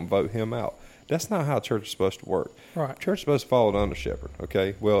 We're going to vote him out. That's not how church is supposed to work. Right. Church is supposed to follow the under shepherd,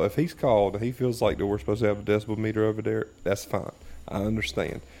 okay? Well, if he's called and he feels like that we're supposed to have a decibel meter over there, that's fine. I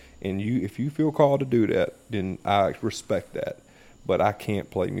understand. And if you feel called to do that, then I respect that. But I can't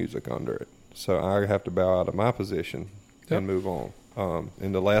play music under it. So I have to bow out of my position and move on.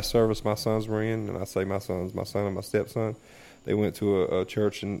 In the last service my sons were in, and I say my sons, my son and my stepson, they went to a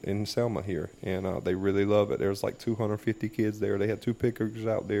church in Selma here, and they really love it. There was like 250 kids there. They had 2 pickers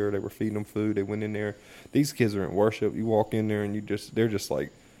out there. They were feeding them food. They went in there. These kids are in worship. You walk in there, and they're just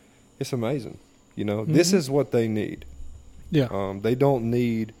like, it's amazing. You know, This is what they need. Yeah. They don't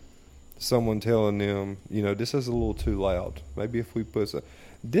need someone telling them, you know, this is a little too loud. Maybe if we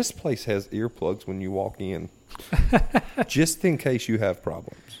this place has earplugs when you walk in, just in case you have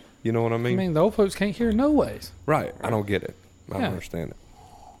problems. You know what I mean? I mean, the old folks can't hear no ways. Right. I don't get it. I don't understand it.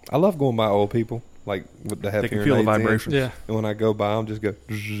 I love going by old people, like with the have They can hearing feel the aids in. vibrations. Yeah. And when I go by them, just go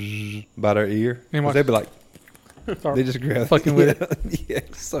by their ear. And 'Cause they'd be like, Start they just grab fucking with it. Yeah,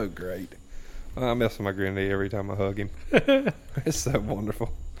 it's so great. I mess with my granddad every time I hug him. It's so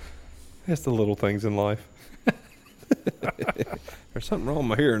wonderful. It's the little things in life. There's something wrong with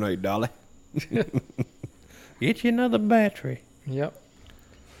my hearing aid, Dolly. Get you another battery. Yep.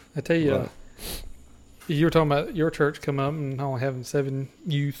 I tell you, you were talking about your church coming up and only having 7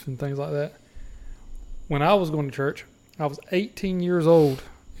 youth and things like that. When I was going to church, I was 18 years old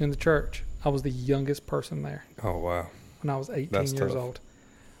in the church. I was the youngest person there. Oh, wow. When I was 18 That's years tough. old.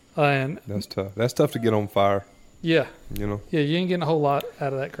 And That's tough. That's tough to get on fire, yeah. you know. Yeah, you ain't getting a whole lot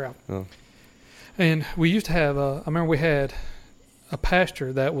out of that crowd. Oh. And we used to have, I remember we had a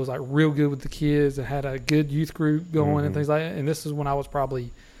pastor that was like real good with the kids and had a good youth group going and things like that. And this is when I was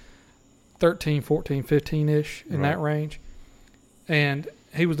probably 13, 14, 15-ish in that range. And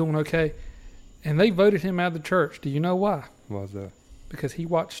he was doing okay. And they voted him out of the church. Do you know why? Why was that? Because he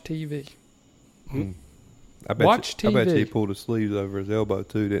watched TV. I bet Watch I bet TV. he pulled his sleeves over his elbow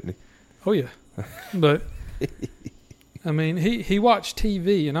too, didn't he? Oh, yeah. But, I mean, he watched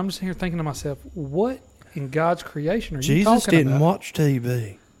TV. And I'm just here thinking to myself, what in God's creation are you talking about? Jesus didn't watch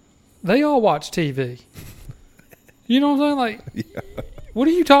TV. They all watch TV. You know what I'm saying? Like, what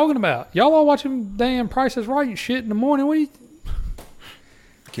are you talking about? Y'all all watching damn Price is Right and shit in the morning. What are you...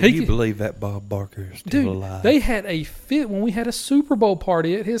 Can you believe that Bob Barker is still alive? They had a fit when we had a Super Bowl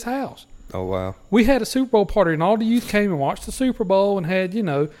party at his house. Oh, wow. We had a Super Bowl party, and all the youth came and watched the Super Bowl and had, you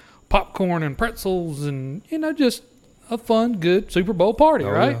know, popcorn and pretzels and, you know, just a fun, good Super Bowl party,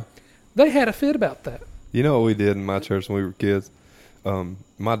 right? Yeah. They had a fit about that. You know what we did in my church when we were kids?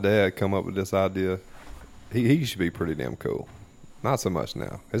 My dad come up with this idea. He used to be pretty damn cool. Not so much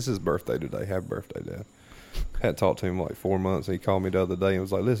now. It's his birthday today. Happy birthday, Dad. Hadn't talked to him in like 4 months, and he called me the other day and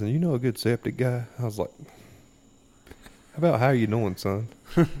was like, listen, you know a good septic guy? I was like, how about how you doing, son?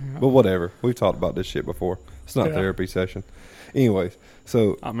 But whatever. We've talked about this shit before. It's not a therapy session. Anyways,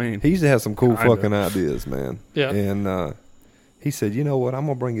 so I mean, he used to have some cool kinda. fucking ideas, man. Yeah. And he said, you know what? I'm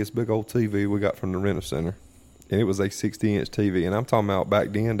going to bring this big old TV we got from the Rent Center. And it was a 60-inch TV. And I'm talking about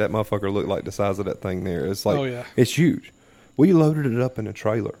back then, that motherfucker looked like the size of that thing there. It's like, it's huge. We loaded it up in a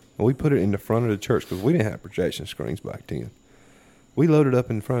trailer. And we put it in the front of the church because we didn't have projection screens back then. We loaded up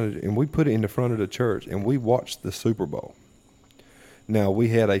in front of it, and we put it in the front of the church, and we watched the Super Bowl. Now, we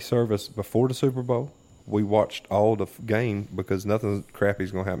had a service before the Super Bowl. We watched all the game because nothing crappy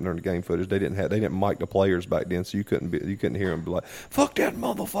is going to happen during the game footage. They didn't mic the players back then, so you couldn't hear them be like, "Fuck that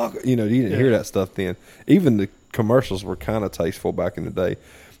motherfucker!" You know, you didn't hear that stuff then. Even the commercials were kind of tasteful back in the day,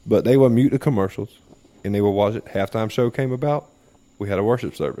 but they would mute the commercials and they would watch it. Halftime show came about. We had a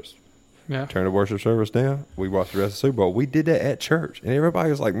worship service. Yeah. Turn the worship service down. We watched the rest of the Super Bowl. We did that at church. And everybody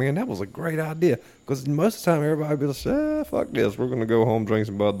was like, man, that was a great idea. Because most of the time, everybody was like, fuck this. We're going to go home, drink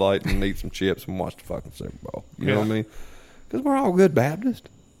some Bud Light, and eat some chips and watch the fucking Super Bowl. You know what I mean? Because we're all good Baptists.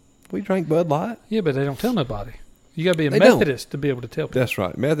 We drink Bud Light. Yeah, but they don't tell nobody. You got to be a Methodist to be able to tell people. That's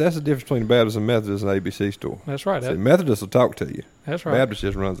right. That's the difference between a Baptist and Methodist and an ABC store. That's right. See, Methodist will talk to you. That's right. Baptist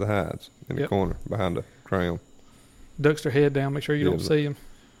just runs the hides in the corner behind the crown. Ducks their head down, make sure you don't see them.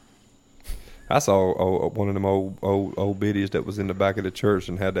 I saw one of them old biddies that was in the back of the church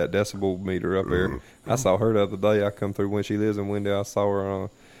and had that decibel meter up there. I saw her the other day. I come through when she lives in Wendell. I saw her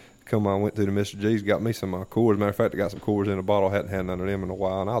I went through the Mr. G's, got me some Coors. Matter of fact, I got some Coors in a bottle. Hadn't had none of them in a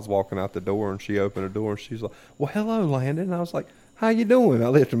while. And I was walking out the door, and she opened the door, and she's like, well, hello, Landon. And I was like, how you doing? I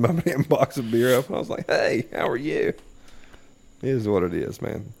lifted my damn box of beer up, and I was like, hey, how are you? It is what it is,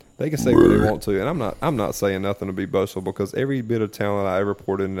 man. They can say what they want to, and I'm not saying nothing to be boastful, because every bit of talent I ever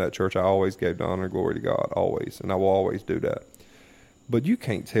poured into that church, I always gave the honor and glory to God, always, and I will always do that. But you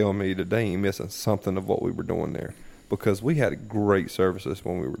can't tell me that they ain't missing something of what we were doing there, because we had great services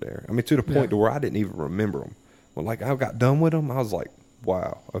when we were there. I mean, to the point to where I didn't even remember them. When I got done with them, I was like,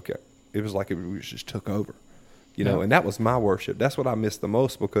 wow, okay. It was like it just took over, you know, and that was my worship. That's what I missed the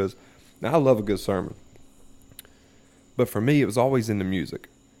most, because now I love a good sermon. But for me, it was always in the music.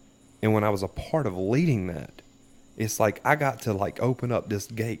 And when I was a part of leading that, it's like I got to open up this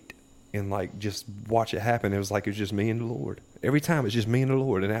gate and just watch it happen. It was just me and the Lord. Every time it's just me and the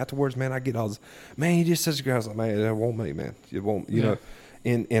Lord. And afterwards, man, I get all this, man, you just such a guy. I was like, man, that won't me, man. It won't, you know.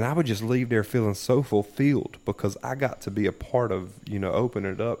 And I would just leave there feeling so fulfilled, because I got to be a part of,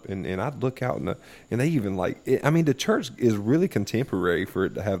 opening it up. And I'd look out and they even the church is really contemporary for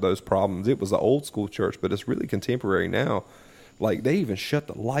it to have those problems. It was an old school church, but it's really contemporary now. They even shut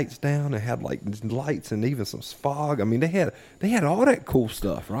the lights down and had lights and even some fog. I mean, they had all that cool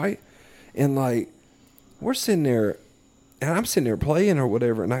stuff, right? And we're sitting there, and I'm sitting there playing or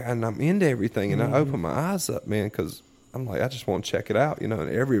whatever, and I'm into everything, and I open my eyes up, man, because I'm I just want to check it out, and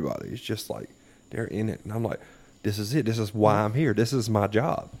everybody is just they're in it, and I'm like, this is it. This is why I'm here. This is my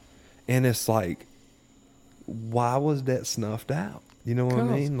job. And it's why was that snuffed out? You know what I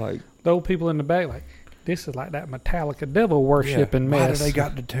mean? The old people in the back, this is like that Metallica devil worshiping mess. Why do they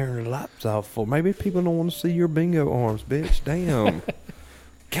got to turn the lights off for? Maybe people don't want to see your bingo arms, bitch. Damn.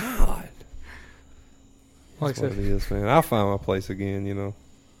 God. That's what it is, man. I'll find my place again,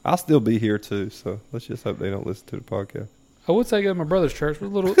 I'll still be here, too, so let's just hope they don't listen to the podcast. I would say go to my brother's church, a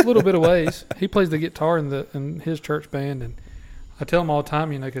little bit of ways. He plays the guitar in his church band, and I tell him all the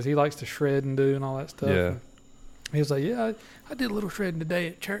time, because he likes to shred and do and all that stuff. Yeah. And he was like, yeah, I did a little shredding today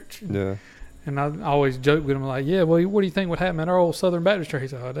at church. Yeah. And I always joke with him well, what do you think would happen at our old Southern Baptist church?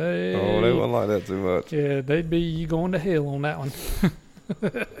 He's like, they wouldn't like that too much. Yeah, they'd be you going to hell on that one.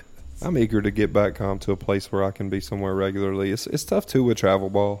 I'm eager to get back home to a place where I can be somewhere regularly. It's tough too with travel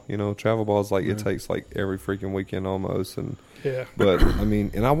ball. Travel ball is it takes every freaking weekend almost. And but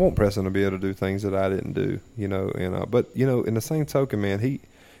and I want Preston to be able to do things that I didn't do. But in the same token, man, he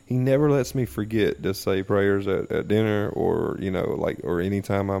never lets me forget to say prayers at dinner or, or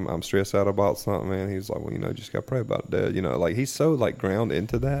anytime I'm stressed out about something, man. He's like, well, just got to pray about it, Dad. He's so, ground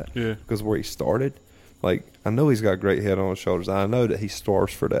into that. Yeah. Because where he started, I know he's got a great head on his shoulders. I know that he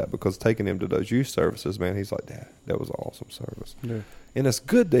starves for that, because taking him to those youth services, man, he's like, Dad, that was an awesome service. Yeah. And it's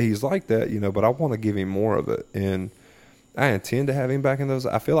good that he's like that, but I want to give him more of it. And I intend to have him back in those.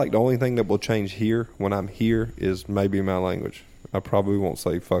 I feel like the only thing that will change here when I'm here is maybe my language. I probably won't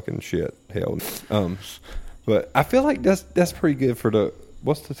say fucking shit, hell. But I feel like that's pretty good for the.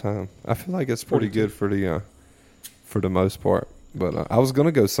 What's the time? I feel like it's pretty good for the most part. But I was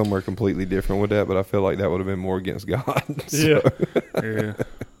gonna go somewhere completely different with that, but I feel like that would have been more against God. So. Yeah.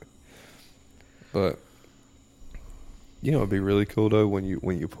 But it'd be really cool though when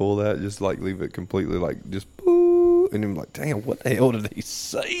you pull that, just leave it completely just boo, and then damn, what the hell did he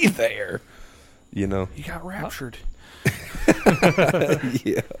say there? He got raptured.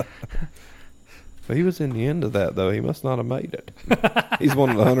 Yeah. But he was in the end of that, though. He must not have made it. He's one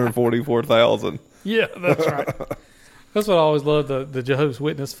of the 144,000. Yeah, that's right. That's what I always love, the Jehovah's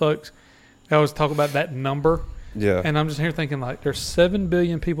Witness folks. They always talk about that number. Yeah. And I'm just here thinking, there's 7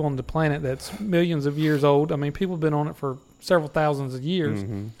 billion people on the planet that's millions of years old. I mean, people have been on it for several thousands of years.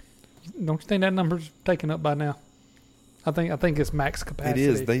 Mm-hmm. Don't you think that number's taken up by now? I think it's max capacity. It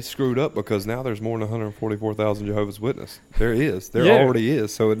is. They screwed up, because now there's more than 144,000 Jehovah's Witness. There is. There already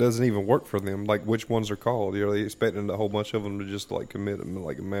is. So it doesn't even work for them. Which ones are called? They expecting a whole bunch of them to just commit a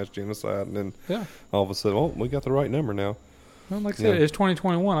mass genocide, and then all of a sudden, we got the right number now. Well, like I said, it's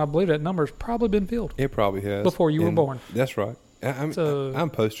 2021. I believe that number's probably been filled. It probably has. Before you were born. That's right. I'm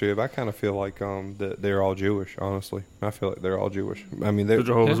post-trib. I kind of feel like that they're all Jewish. Honestly, I feel like they're all Jewish. I mean, they're The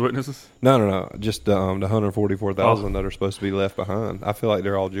Jehovah's Witnesses. no. Just the 144,000 that are supposed to be left behind. I feel like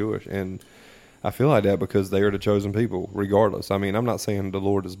they're all Jewish, and I feel like that because they are the chosen people, regardless. I mean, I'm not saying the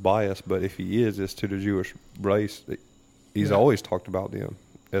Lord is biased, but if He is, it's to the Jewish race. He's always talked about them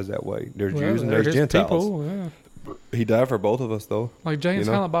as that way. There's Jews and there's Gentiles. People, yeah. He died for both of us, though. Like James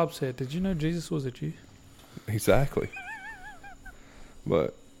Silent Bob said, did you know Jesus was a Jew? Exactly.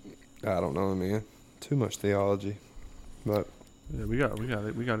 But I don't know, man. Too much theology. But Yeah, we got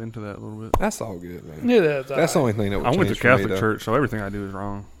into that a little bit. that's all good, man. Yeah, That's the only thing that would I went to change for me, Catholic though. church, so everything I do is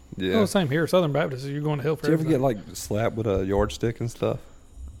wrong. Yeah. Oh, same here. Southern Baptist, you're going to hell for Did you ever everything. get like slapped with a yardstick and stuff?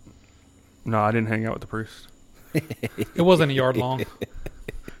 No, I didn't hang out with the priest. It wasn't a yard long.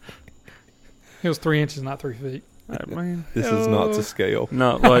 It was 3 inches, not 3 feet. I mean, This is not to scale.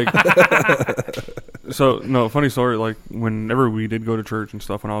 no, like, so no, funny story. Like, whenever we did go to church and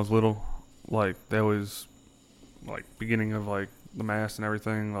stuff when I was little, like, that was like beginning of like the mass and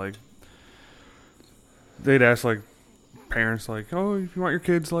everything. Like, they'd ask like parents, like, oh, if you want your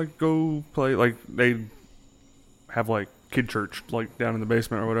kids, like, go play. Like, they'd have like kid church, like down in the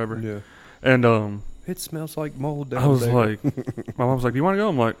basement or whatever. Yeah. And It smells like mold down I was there. like, my mom was like, do you want to go?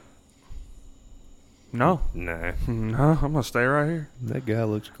 I'm like, no, Nah. no, I'm gonna stay right here. That guy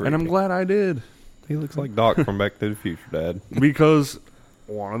looks great. And I'm glad I did. He looks like Doc from Back to the Future, Dad. Because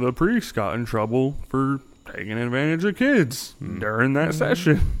one of the priests got in trouble for taking advantage of kids during that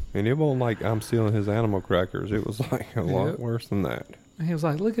session. And it wasn't like I'm stealing his animal crackers. It was like a lot worse than that. And he was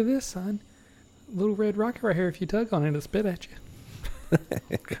like, look at this, son. Little red rocket right here. If you tug on it, it'll spit at you.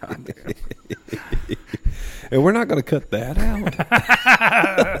 God damn. And we're not going to cut that out.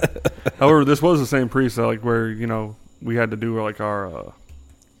 However, this was the same priest, like, where, you know, we had to do like our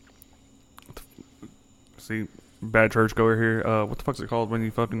see, bad churchgoer here. What the fuck's it called when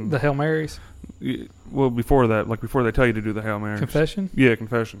you fucking The Hail Marys. well, before that, like before they tell you to do the Hail Marys. Confession? Yeah,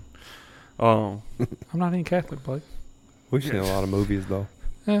 confession. I'm not any Catholic, Blake. We've seen a lot of movies, though.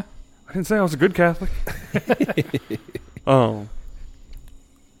 Yeah. I didn't say I was a good Catholic.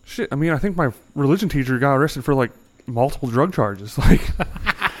 Shit. I mean, I think my religion teacher got arrested for like multiple drug charges. Like,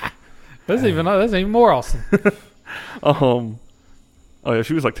 That's even more awesome. oh yeah,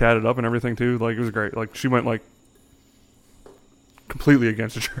 she was like tatted up and everything too. Like, it was great. Like, she went like completely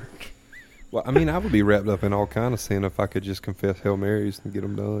against the church. Well, I mean, I would be wrapped up in all kind of sin if I could just confess Hail Marys and get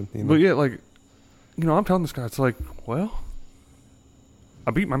them done. You know? But yeah, like, you know, I'm telling this guy, it's like, well,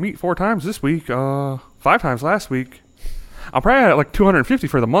 I beat my meat 4 times this week, 5 times last week. I'm probably at like 250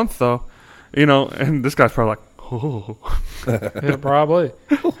 for the month though, you know. And this guy's probably like, oh, Yeah, probably.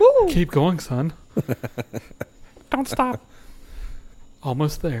 Keep going, son. Don't stop.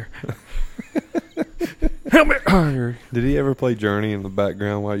 Almost there. help me. Did he ever play Journey in the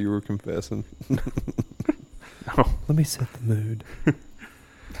background while you were confessing? No. Let me set the mood.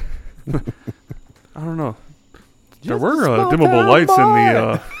 I don't know. There were dimmable lights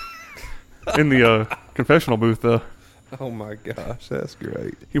in the confessional booth though. Oh my gosh, that's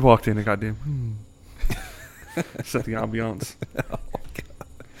great. He walked in and got dim. Set the ambiance.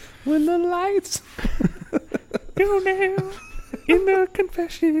 When the lights Go down in the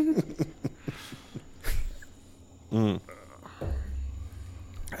confession. I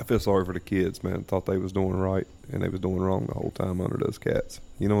feel sorry for the kids, man. Thought they was doing right, and they was doing wrong the whole time under those cats.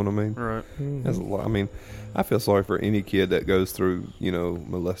 You know what I mean? Right. That's a lot. I mean, I feel sorry for any kid that goes through, you know,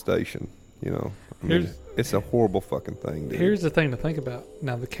 molestation. You know, I mean, it's a horrible fucking thing, dude. Here's the thing to think about.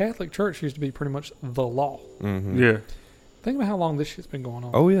 Now, the Catholic Church used to be pretty much the law. Mm-hmm. Yeah. Think about how long this shit's been going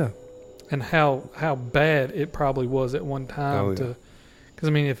on. Oh yeah. And how bad it probably was at one time. Oh, yeah. Because,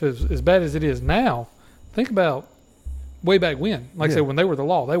 I mean, if it's as bad as it is now, think about way back when. Like I said, when they were the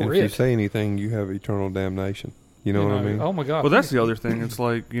law, they were if it. you say anything, you have eternal damnation. You know what I mean? Oh, my God. Well, that's the other thing. It's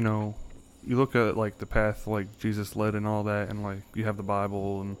like, you know, you look at like the path like Jesus led and all that, and like you have the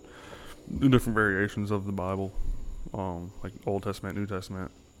Bible and the different variations of the Bible, like Old Testament, New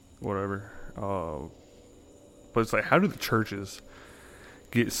Testament, whatever. But it's like, how do the churches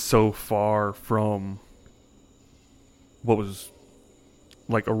get so far from what was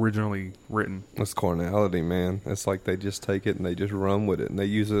like originally written? It's carnality, man. It's like they just take it and they just run with it, and they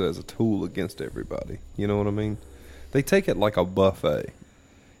use it as a tool against everybody. You know what I mean? They take it like a buffet,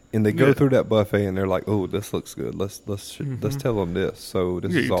 and they go through that buffet, and they're like, "Oh, this looks good. Let's tell them this." So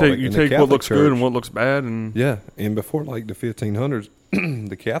this is You all. take, you take what looks Church, good and what looks bad, and yeah. And before like the 1500s,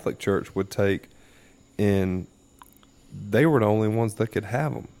 the Catholic Church would take, and they were the only ones that could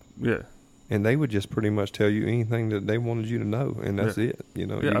have them. yeah. And they would just pretty much tell you anything that they wanted you to know, and that's it. You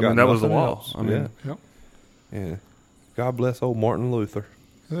know, Yeah, you I got mean, that was the nothing law. else. I mean, yeah. God bless old Martin Luther.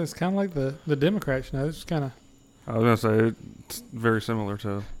 It's kind of like the Democrats, you know. It's kind of. I was gonna say it's very similar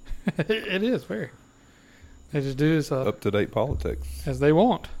to. It is very. They just do as Up-to-date politics. as they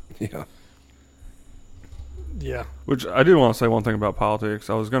want. Yeah. Yeah. Which I did want to say one thing about politics.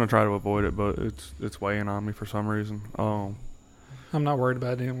 I was gonna try to avoid it, but it's weighing on me for some reason. I'm not worried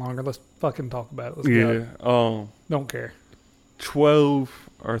about it any longer. Let's fucking talk about it. Let's go. Don't care. 12,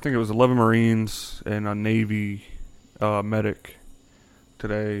 or I think it was 11 Marines and a Navy medic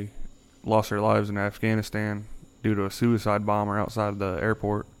today lost their lives in Afghanistan due to a suicide bomber outside the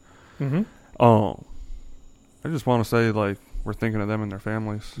airport. Mm-hmm. I just want to say, like, we're thinking of them and their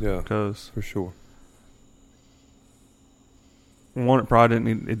families. Yeah. Because for sure. One, it probably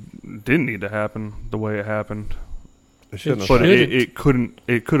didn't need to happen the way it happened. It shouldn't But have. it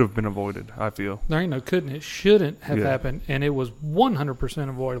could have been avoided, I feel. There ain't no couldn't. It shouldn't have happened, and it was 100%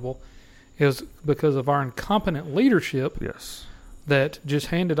 avoidable. It was because of our incompetent leadership. Yes. That just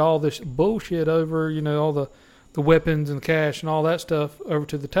handed all this bullshit over, you know, all the weapons and cash and all that stuff over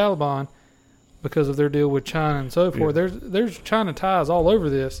to the Taliban because of their deal with China and so forth. Yeah. There's China ties all over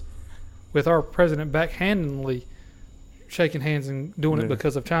this, with our president backhandedly shaking hands and doing it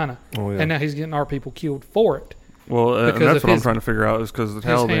because of China. Oh, yeah. And now he's getting our people killed for it. Well, and that's what I'm trying to figure out is because the his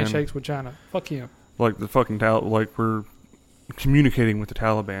Taliban handshakes with China. Fuck him. Like the fucking like we're communicating with the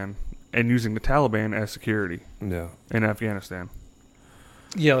Taliban and using the Taliban as security. Yeah. In Afghanistan.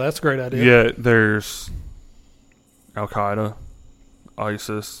 Yeah, that's a great idea. Yeah, there's Al Qaeda,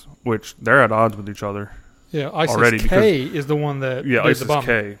 ISIS, which they're at odds with each other. Yeah, ISIS already K is the one that did ISIS the bombing.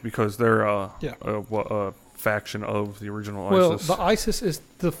 K because they're a faction of the original ISIS. Well, the ISIS is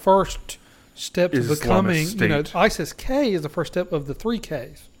the first step to Islamist becoming. state. You know, ISIS K is the first step of the 3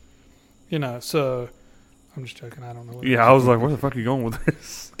 Ks. You know, so I'm just joking. I don't know. What I was like, where the fuck are you going with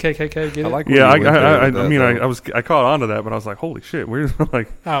this? KKK, get it? like I caught on to that, but I was like, holy shit, where's like?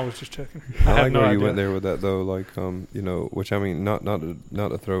 I was just joking. I have like no where idea. you went there with that though, like you know, which I mean, not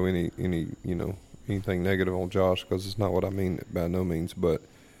to throw any you know anything negative on Josh because it's not what I mean by no means, but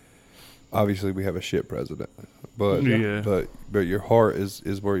obviously we have a shit president, but your heart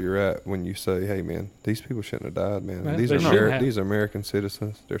is where you're at when you say, hey man, these people shouldn't have died, man. These are American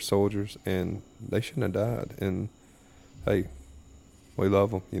citizens, they're soldiers, and they shouldn't have died, and hey, we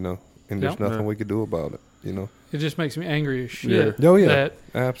love them, you know, and there's nothing we could do about it, you know. It just makes me angry as shit. Yeah. Oh yeah, that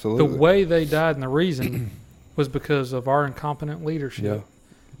absolutely. the way they died and the reason was because of our incompetent leadership. Yeah.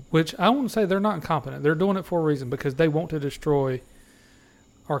 Which I won't say they're not incompetent. They're doing it for a reason because they want to destroy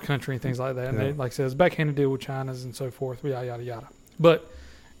our country and things like that. And they, like I said, it's backhanded deal with China's and so forth, yada, yada, yada. But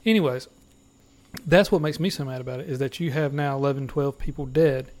anyways, that's what makes me so mad about it is that you have now 11, 12 people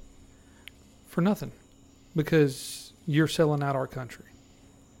dead for nothing because you're selling out our country.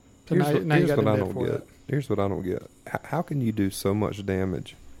 So now you got them dead for it. Here's what I don't get. How can you do so much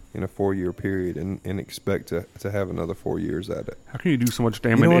damage in a 4-year period and expect to have another 4 years at it? How can you do so much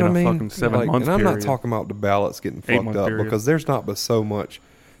damage in a fucking 7 month period? And I'm not talking about the ballots getting fucked up because there's not but so much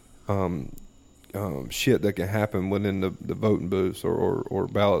shit that can happen within the voting booths or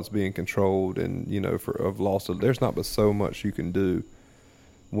ballots being controlled and, you know, of loss of, there's not but so much you can do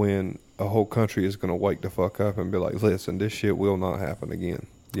when a whole country is going to wake the fuck up and be like, listen, this shit will not happen again.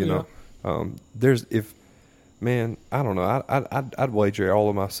 You know, man, I don't know. I'd wager all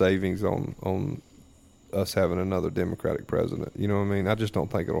of my savings on us having another Democratic president. You know what I mean? I just don't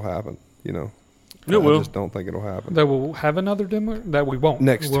think it'll happen. You know, I just don't think it'll happen. That we'll have another Democrat. That we won't.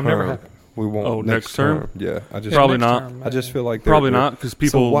 Next will term, never happen. We won't. Oh, next term? Yeah, probably not. Term, I just feel like probably not because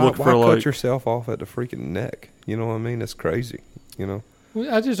people look for why like cut yourself off at the freaking neck. You know what I mean? It's crazy. You know.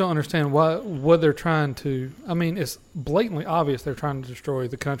 I just don't understand what they're trying to. I mean, it's blatantly obvious they're trying to destroy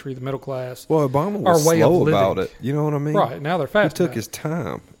the country, the middle class. Well, Obama was slow about it. You know what I mean? Right now they're fast. He took his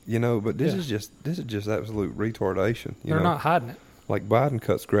time. You know, but this is just absolute retardation. They're not hiding it. Like Biden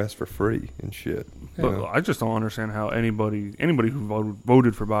cuts grass for free and shit. But I just don't understand how anybody who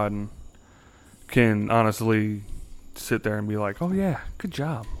voted for Biden can honestly sit there and be like, "Oh yeah, good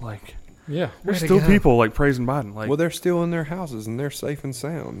job." Like, yeah, there's still people like praising Biden. Like, well, they're still in their houses and they're safe and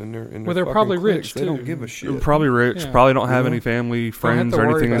sound and they're probably rich too. They don't give a shit. They're probably rich. Yeah. Probably don't have any family, friends, or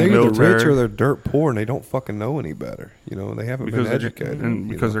anything in the military. They're military. either rich or they're dirt poor and they don't fucking know any better. You know, they haven't been educated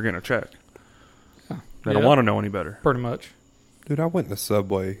because they're getting a check. Yeah. They don't want to know any better. Pretty much. Dude, I went to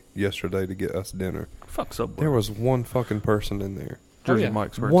Subway yesterday to get us dinner. Fuck Subway. There was one fucking person in there. Jersey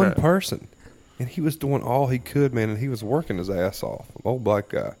Mike's where one it's at. person. And he was doing all he could, man, and he was working his ass off. Old black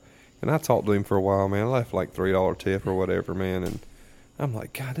guy. And I talked to him for a while, man. I left like $3 tip or whatever, man. And I'm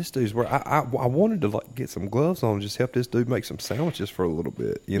like, God, this dude's where I wanted to like get some gloves on and just help this dude make some sandwiches for a little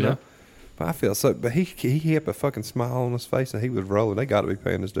bit, you know? I feel so, but he kept a fucking smile on his face, and he was rolling. They got to be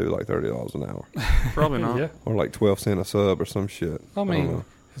paying this dude like $30 an hour, Probably not. Yeah. or like 12 cents a sub or some shit. I mean,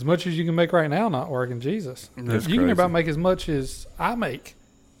 as much as you can make right now not working, Jesus. That's You can crazy. about make as much as I make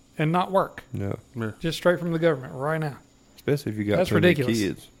and not work. Yeah, Just straight from the government right now. especially if you got That's too many ridiculous.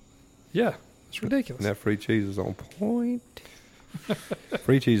 kids. Yeah, it's ridiculous. And that free cheese is on point.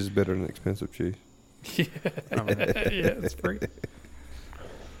 Free cheese is better than expensive cheese. Yeah, it's free.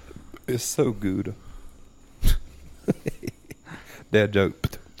 It's so good. Dad joke.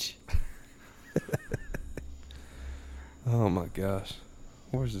 Oh my gosh.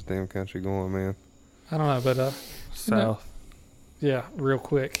 Where's this damn country going, man? I don't know, but South. yeah, real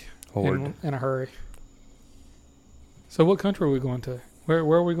quick, Horde. in a hurry. So, what country are we going to? Where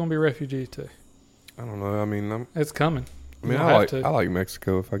are we going to be refugees to? I don't know. I mean, It's coming. I like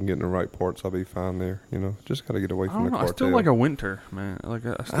Mexico. If I can get in the right ports, I'll be fine there. You know, just got to get away I from don't the know. I cartel. still like a winter, man. Like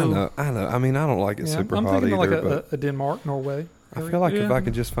I still. I know. I mean, I don't like it Yeah, super I'm hot thinking either. of like but a Denmark, Norway. I feel like if Yeah. I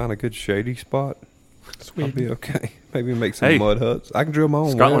could just find a good shady spot, I'll Sweden. be okay. Maybe make some Hey. mud huts. I can drill my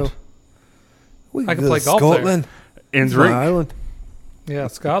own Scotland. well. We I can go play to golf there. Scotland. And It's my drink. island. Yeah,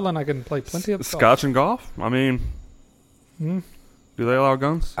 Scotland. I can play plenty of Scotch and golf. I mean, Hmm? do they allow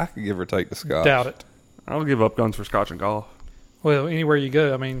guns? I could give or take the Scotch. Doubt it. I'll give up guns for Scotch and golf. Well, anywhere you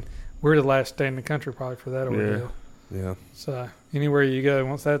go, I mean, we're the last stay in the country probably for that ordeal. Yeah. So anywhere you go,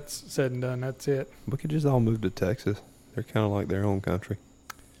 once that's said and done, that's it. We could just all move to Texas. They're kind of like their own country.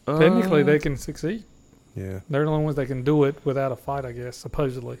 Technically, they can succeed. Yeah. They're the only ones that can do it without a fight, I guess,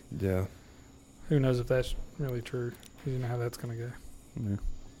 supposedly. Yeah. Who knows if that's really true? 'Cause you know how that's going to go. Yeah.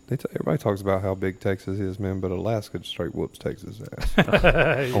 Everybody talks about how big Texas is, man, but Alaska just straight whoops Texas ass.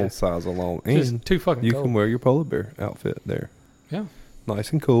 Yeah. On size alone. Just And too fucking you cold. can wear your polar bear outfit there. Yeah.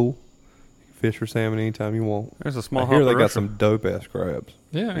 Nice and cool. You can fish for salmon anytime you want. There's a small. I hear they got Russia. some dope ass crabs.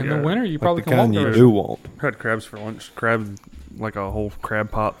 Yeah, in Yeah. the winter, you Like probably the can walk kind the you rest. do want. Had crabs for lunch. Crab, like a whole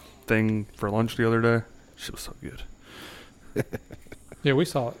crab pot thing for lunch the other day. Shit was so good. Yeah, we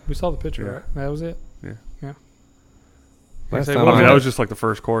saw it. We saw the picture, Yeah. right? That was it. Yeah. Yeah. Last Say, time what I mean, was that it? was just like the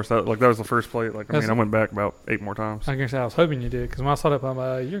first course. That was the first plate. Like, I That's- mean, I went back about 8 more times. I guess I was hoping you did because when I saw that, I'm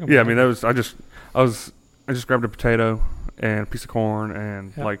like, you're gonna. Yeah, I be mean, that was. I just grabbed a potato and a piece of corn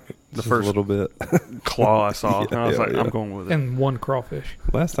and Yeah. like the Just first a little bit. claw I saw. and I was Yeah, like, yeah. I'm going with it. and one crawfish.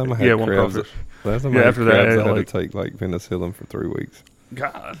 Last time I had Yeah, one crabs. crawfish. Last time Yeah, I had after that, crabs, I had like- to take like penicillin for 3 weeks.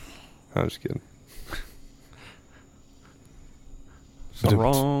 God, I'm just kidding. it's the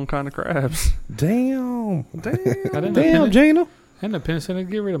wrong kind of crabs. Damn. I didn't know Damn, Gina. and the penicillin to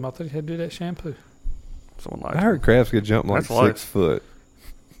get rid of them. I thought you had to do that shampoo. Someone lied. I heard crabs could jump like That's life. 6 foot.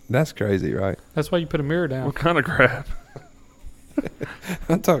 That's crazy, right? That's why you put a mirror down. What kind of crab?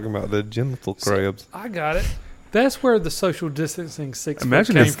 I'm talking about the genital crabs. I got it. That's where the social distancing 6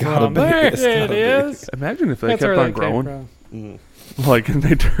 Imagine foot came it's gotta from. be. There It's it gotta be. is. Imagine if they That's kept where on that came growing, from. like, and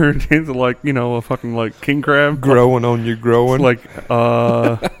they turned into like a fucking like king crab. Growing on your growing. Like,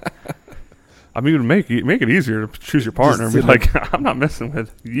 I mean, make it easier to choose your partner and be sit like, I'm not messing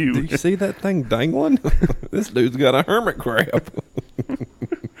with Do you. you see that thing dangling? This dude's got a hermit crab.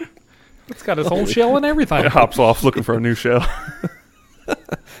 It's got its own shell and everything. It hops off looking for a new shell.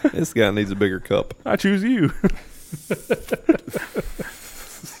 This guy needs a bigger cup. I choose you.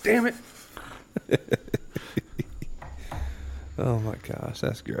 Damn it. Oh my gosh,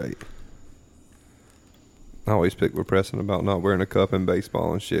 that's great. I always pick with Preston about not wearing a cup in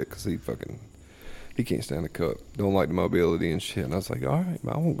baseball and shit because he can't stand the cup. Don't like the mobility and shit. And I was like, all right,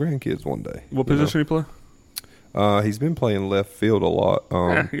 I want grandkids one day. What You know? position you play? He's been playing left field a lot.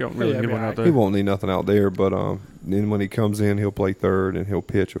 You don't really yeah, need one right. out there. He won't need nothing out there, but then when he comes in, he'll play third and he'll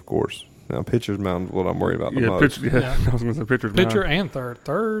pitch, of course. Now, pitcher's mound is what I'm worried about the Yeah, most. pitcher. Yeah, Yeah. I was going to say pitcher's Pitcher mine. and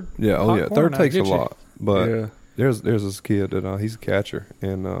third. Yeah, oh hot yeah, corner, third I'll takes a get you. lot. But Yeah. there's this kid that he's a catcher,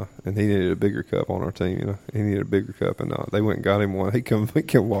 and he needed a bigger cup on our team. You know, he needed a bigger cup, and they went and got him one. He come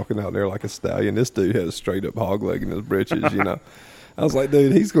walking out there like a stallion. This dude had a straight up hog leg in his britches. You know, I was like,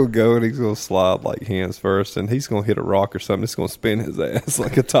 dude, he's gonna go and he's gonna slide like hands first, and he's gonna hit a rock or something. It's gonna spin his ass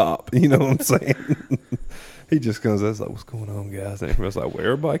like a top. You know what I'm saying? He just comes. I was like, what's going on, guys? And everybody's like, well,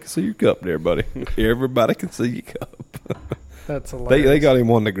 everybody can see your cup there, buddy. Everybody can see your cup. That's hilarious. They got him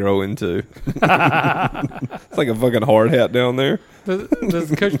one to grow into. It's like a fucking hard hat down there. Does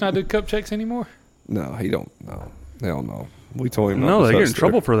the coach not do cup checks anymore? No, he don't. No, hell no. We told him. No, not they to get in touch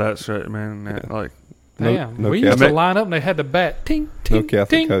trouble for that shit, man. Yeah. Like, No- Damn, no we used to Catholic- line up and they had to bat. Ting, ting, Catholic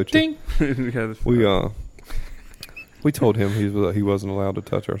ting, coaching. ting. yeah, We told him he wasn't allowed to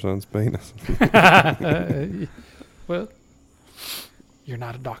touch our son's penis. Well, you're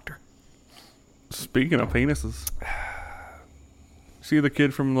not a doctor. speaking of penises, see the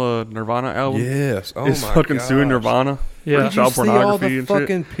kid from the Nirvana album? Yes. Oh is my fucking gosh. suing Nirvana. Yeah. Did you Child see all pornography the and shit.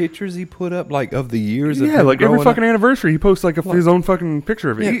 fucking pictures he put up, like of the years? Of Yeah, him like every growing fucking up? anniversary, he posts like his own fucking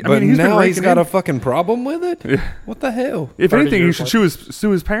picture of it. Yeah, I but mean, he's now been he's raking got in. a fucking problem with it. Yeah. What the hell? If 30 anything, he years should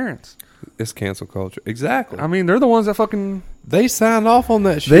sue his parents. It's cancel culture. Exactly. I mean, they're the ones that fucking. They signed off on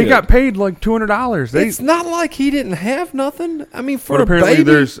that shit. They got paid like $200. It's not like he didn't have nothing. I mean, for But a apparently baby,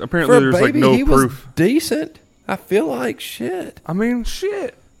 there's like baby, no he proof. was decent. I feel like shit. I mean,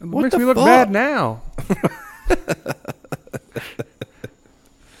 shit. It What makes the me look fuck? bad now.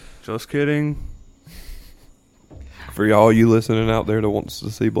 Just kidding. For y'all you listening out there that wants to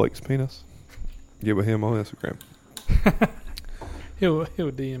see Blake's penis, get with him on Instagram. He'll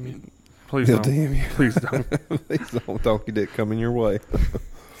DM you. Please He'll don't. DM you. Please don't. Please don't donkey dick coming your way.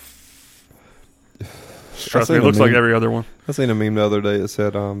 Trust me, it seen a looks like meme. every other one. I seen a meme the other day that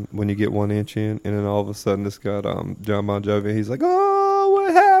said, when you get 1 inch in, and then all of a sudden it's got John Bon Jovi. He's like, oh,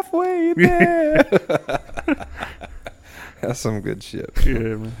 we're halfway there. That's some good shit. Yeah,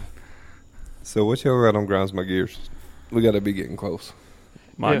 man. So what y'all got on Grinds My Gears? We got to be getting close.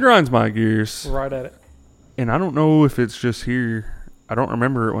 Mine Yeah. grinds my gears. We're right at it. And I don't know if it's just here. I don't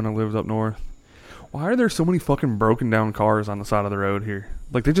remember it when I lived up north. Why are there so many fucking broken down cars on the side of the road here?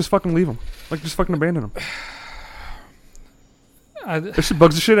 Like, they just fucking leave them. Like, just fucking abandon them. That shit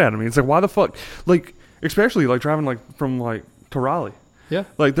bugs the shit out of me. It's like, why the fuck? Like, especially, like, driving, like, from, like, to Raleigh. Yeah.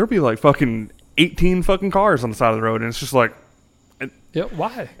 Like, there'll be, like, fucking 18 fucking cars on the side of the road, and it's just like... Yeah,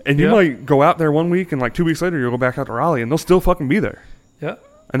 why? And you might go out there 1 week, and, like, 2 weeks later, you'll go back out to Raleigh, and they'll still fucking be there. Yeah.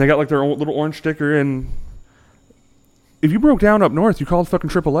 And they got, like, their own little orange sticker, and... If you broke down up north, you called fucking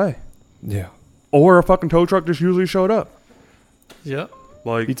AAA. Yeah. Or a fucking tow truck just usually showed up. Yeah.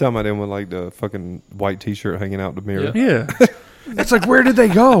 Like, You talking about them with like the fucking white T-shirt hanging out the mirror? yeah. It's like, where did they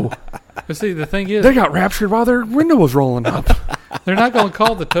go? But see, the thing is, They got raptured while their window was rolling up. they're not going to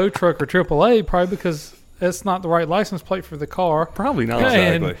call the tow truck or AAA probably because that's not the right license plate for the car. Probably not.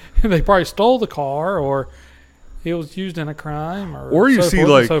 Exactly. And they probably stole the car or it was used in a crime Or you so see, forth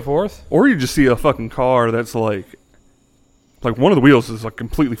like- and so forth. Or you just see a fucking car that's like one of the wheels is like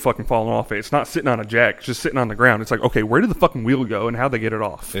completely fucking falling off it. It's not sitting on a jack. It's just sitting on the ground. It's like, okay, where did the fucking wheel go and how'd they get it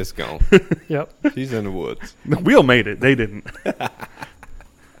off? It's gone. Yep. She's in the woods. The wheel made it. They didn't.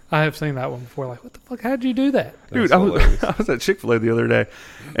 I have seen that one before. Like, what the fuck? How'd you do that? Dude, That's hilarious. I was at Chick-fil-A the other day,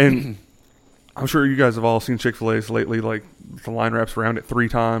 and I'm sure you guys have all seen Chick-fil-A's lately. Like, the line wraps around it 3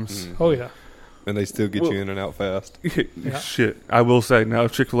 times. Oh, yeah. And they still get you in and out fast. Yeah. Shit. I will say, now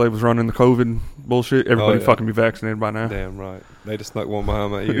if Chick-fil-A was running the COVID bullshit, everybody yeah. fucking be vaccinated by now. Damn right. They just snuck one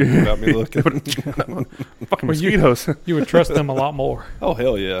behind my ear without me looking. Fucking Well, you- mosquitoes. You would trust them a lot more. Oh,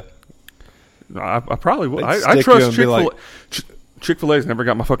 hell yeah. I probably would. They'd I stick you trust and be Chick-fil-A. like- Chick-fil-A's never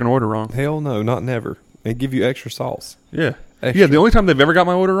got my fucking order wrong. Hell no, not never. They give you extra sauce. Yeah. Extra. Yeah, the only time they've ever got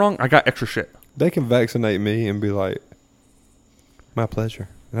my order wrong, I got extra shit. They can vaccinate me and be like, my pleasure.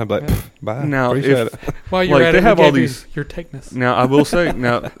 And I'm like, Yeah. bye. Now, Appreciate if- it. Well, you're Like, at they it. have We all gave you these- your techness. Now, I will say,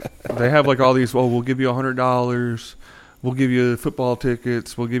 now, they have like all these, well, we'll give you $100. We'll give you football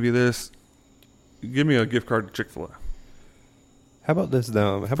tickets. We'll give you this. Give me a gift card to Chick-fil-A. How about this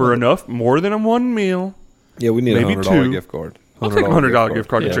down? How For about enough, more than a one meal. Yeah, we need maybe a $100 2. gift card. I'll take a $100 gift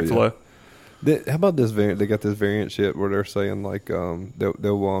card to Yeah, Chick-fil-A. yeah. How about this variant? They got this variant shit where they're saying like they'll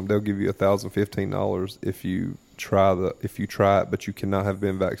give you $1,015 if you try it, but you cannot have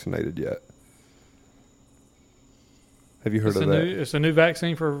been vaccinated yet. Have you heard of that? It's a new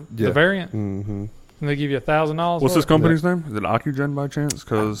vaccine for Yeah. the variant, Mm-hmm. and they give you $1,000. What's for this it. company's name? Is it Ocugen by chance?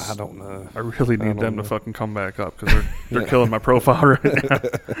 Because I don't know. I really I need don't them know. to fucking come back up because they're Yeah. killing my profile right now.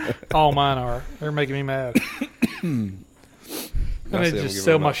 All mine are. They're making me mad. And I they say I'm just giving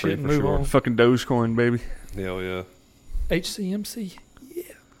sell them my out free shit and for move sure. on. Fucking Dogecoin, baby. Hell yeah, HCMC.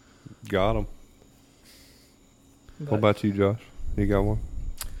 got them. What about you, Josh? You got one?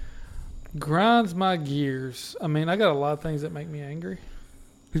 Grinds my gears. I mean, I got a lot of things that make me angry.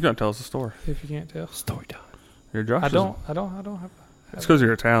 He's gonna tell us a story. If you can't tell, Story time. You're Josh. I don't have. It's because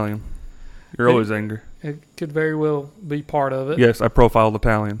you're Italian. You're Hey. always angry. It could very well be part of it. Yes, I profiled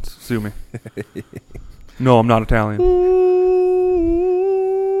Italians. Sue me. No, I'm not Italian.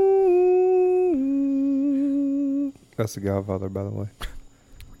 That's the Godfather, by the way.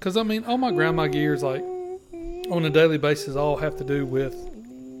 Because I mean, all my grind my gears, like on a daily basis, all have to do with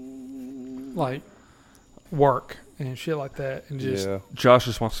like work and shit like that, and just Yeah, Josh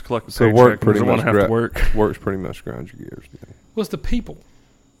just wants to collect the So paycheck. work and pretty doesn't want to much have to work. work's pretty much grinds your gears. Yeah. what's the people.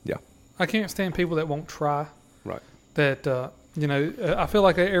 Yeah. I can't stand people that won't try. Right. That I feel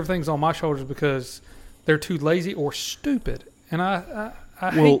like everything's on my shoulders because they're too lazy or stupid, and I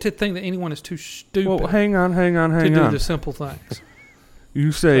Well- hate to think that anyone is too stupid Well, hang on. to do the simple things.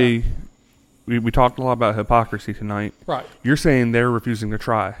 You say we talked a lot about hypocrisy tonight. Right. You're saying they're refusing to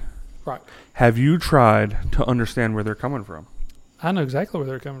try. Right. Have you tried to understand where they're coming from? I know exactly where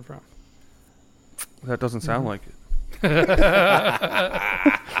they're coming from. That doesn't sound like it.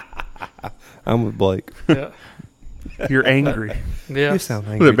 I'm with Blake. Yeah. You're angry. Yeah. You sound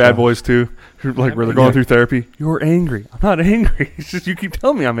angry. They're bad Josh. boys too. Like where they're going through therapy. You're angry. I'm not angry. It's just you keep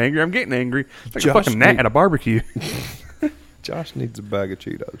telling me I'm angry. I'm getting angry. It's like a fucking gnat at a barbecue. Josh needs a bag of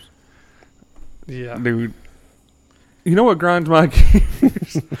Cheetos. Yeah. Dude. You know what grinds my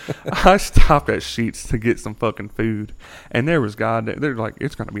gears? I stopped at Sheetz to get some fucking food, and there was they're like,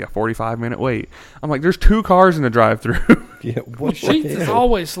 it's going to be a 45-minute wait. I'm like, there's 2 cars in the drive-through. Yeah, what Sheetz is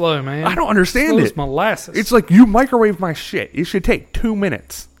always slow, man. I don't understand Slow it. as molasses. It's like you microwave my shit. It should take 2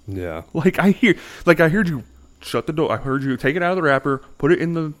 minutes. Yeah. I heard you shut the door. I heard you take it out of the wrapper, put it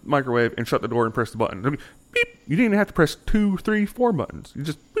in the microwave, and shut the door and press the button. Beep. You didn't even have to press 2, 3, 4 buttons. You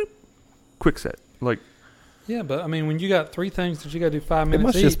just beep. Quick set. Like. Yeah, but I mean, when you got 3 things that you got to do 5 minutes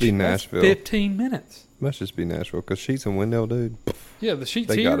must each, just be that's Nashville. 15 minutes. Must just be Nashville because Sheets and Wendell, dude. Yeah, the Sheets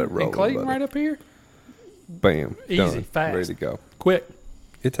They here got it rolling, and Clayton buddy. right up here. Bam. Easy, done, fast. Ready to go. Quick.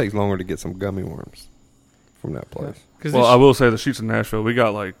 It takes longer to get some gummy worms from that place. Well, I will say the Sheets in Nashville, we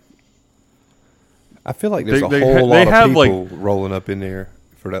got like. I feel like there's They a whole they lot of have, people rolling up in there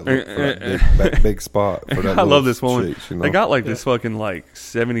for that big spot. For that I love little this woman. Sheets, you know? They got like this fucking like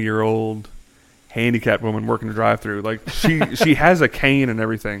 70-year-old handicapped woman working the drive-through. Like she has a cane and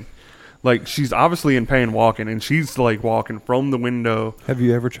everything. Like she's obviously in pain walking, and she's like walking from the window. Have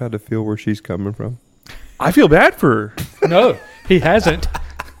you ever tried to feel where she's coming from? I feel bad for her. No, he hasn't.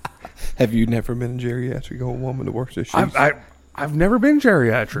 Have you never been a geriatric old woman that works at Sheets? I've never been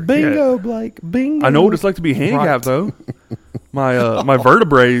geriatric. Bingo, yet. Blake. Bingo. I know what it's like to be handicapped though. My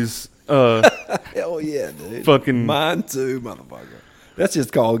vertebrae. Hell yeah, dude. Fucking mine too, motherfucker. That's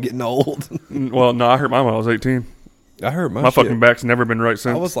just called getting old. Well, no, I hurt mine when I was 18. I hurt my My shit. fucking back's never been right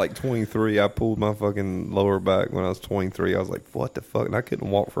since. I was like 23. I pulled my fucking lower back when I was 23. I was like, what the fuck? And I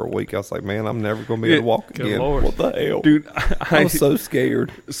couldn't walk for a week. I was like, man, I'm never going to be able to walk Good again. Lord. What the hell? Dude, I was so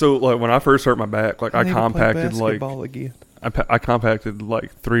scared. So, like, when I first hurt my back, like, I compacted, like, again. I compacted,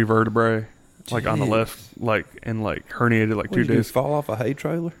 like, 3 vertebrae, like, on the left, like, and, like, herniated, like, 2 days. Fall off a hay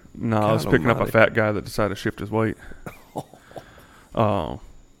trailer? No, I was picking up a fat guy that decided to shift his weight.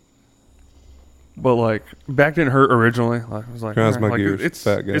 But, like, back didn't hurt originally. Like, I was like, Grinds my like gears, it's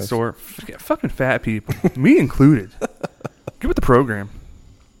fat guys. It's sore. Fucking fat people, me included. Get with the program.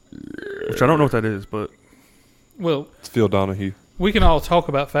 Which I don't know what that is, but Well, It's Phil Donahue. we can all talk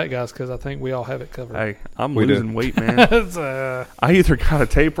about fat guys because I think we all have it covered. hey, I'm We do. losing weight, man. It's, I either got a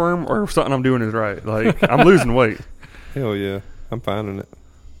tapeworm or something I'm doing is right. Like, I'm losing weight. Hell yeah. I'm finding it.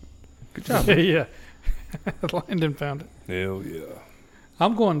 Good job. yeah. Landon found it. Hell yeah.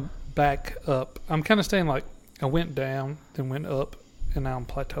 I'm going back up. I'm kind of staying like I went down, then went up, and now I'm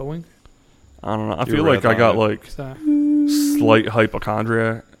plateauing. I don't know. I You're feel like I got like So slight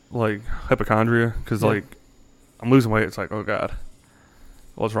hypochondria, because Yeah. like I'm losing weight. It's like, oh god,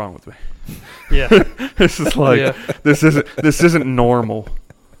 what's wrong with me? yeah, This is like Yeah. this isn't normal.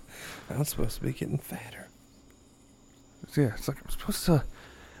 I'm supposed to be getting fatter. Yeah, it's like I'm supposed to.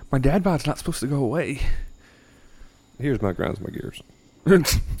 My dad bod's not supposed to go away. Here's my grinds my gears.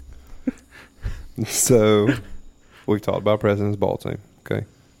 So, we've talked about Preston's ball team. Okay.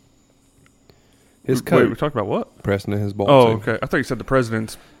 His coach. Wait, we talked about what? Preston and his ball Oh, team. okay. I thought you said the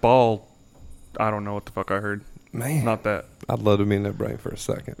president's ball. I don't know what the fuck I heard. Man. Not that. I'd love to be in that brain for a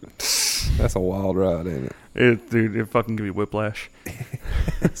second. That's a wild ride, ain't Dude, it fucking give you whiplash.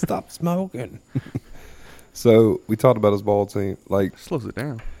 it? Stop smoking. So, we talked about his ball team. Like, Slows it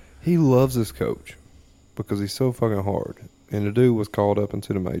down. he loves his coach because he's so fucking hard. And the dude was called up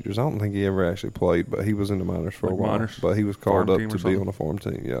into the majors. I don't think he ever actually played, but he was in the minors for Like a while. minors? But he was called Farm up team or to be something? on a farm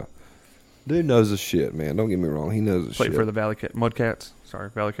team, yeah. Dude knows his shit, man. Don't get me wrong. He knows his Played shit. for the Mudcats. Sorry,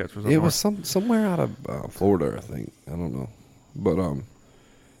 Valley Cats was up It north. was somewhere out of Florida, I think. I don't know. But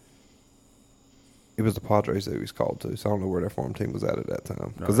it was the Padres that he was called to, so I don't know where their farm team was at that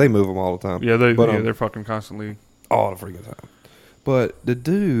time. Because they move them all the time. Yeah, But, they're fucking constantly. all the freaking time. But the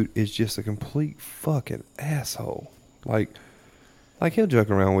dude is just a complete fucking asshole. Like he'll joke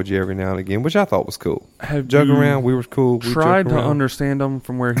around with you every now and again, which I thought was cool. Have Joke you around, we were cool. We tried joked to around. understand him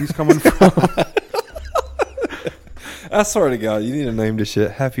from where he's coming from? I swear to God, you need to name this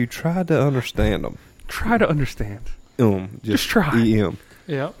shit. Have you tried to understand them? Try to understand. Just try. EM.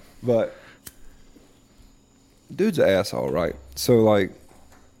 yeah. But dude's an asshole, right? So like,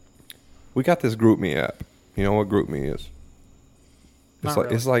 we got this GroupMe app. You know what GroupMe is? It's Not like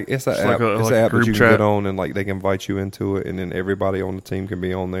really. it's an It's app. like a- It's like an a app that group you can chat. get on, and like they can invite you into it, and then everybody on the team can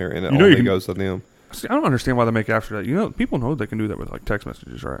be on there, and it You know only you can- goes to them. See, I don't understand why they make apps for that. You know, people know they can do that with like text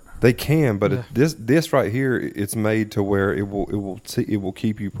messages, right? They can, but Yeah. this right here, it's made to where it will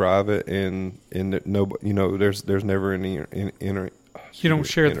keep you private, and no, you know, there's never any You don't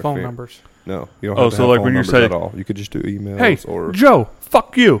share the phone interfere. numbers. No, you don't. Oh, have to so have like phone when you numbers say- at all, you could just do emails Hey, or. Joe,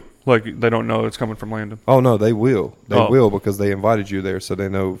 fuck you. Like they don't know it's coming from Landon. Oh no, they will. They Oh. will because they invited you there, so they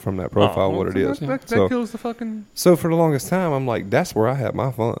know from that profile Oh, what it well, is. That So, kills the fucking. so for the longest time, I'm like, that's where I have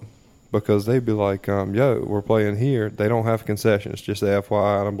my fun. Because they'd be like, yo, we're playing here. They don't have concessions, just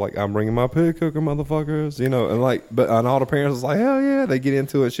FYI. And I'm like, I'm bringing my pig cooker, motherfuckers. You know, and like, but and all the parents was like, hell yeah, they get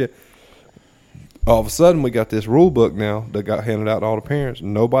into it, shit. All of a sudden, we got this rule book now that got handed out to all the parents.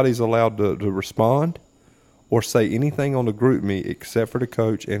 Nobody's allowed to respond or say anything on the group meet except for the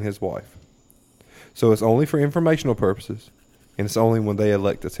coach and his wife. So it's only for informational purposes, and it's only when they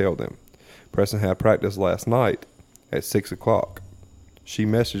elect to tell them. Preston had practice last night at 6 o'clock. She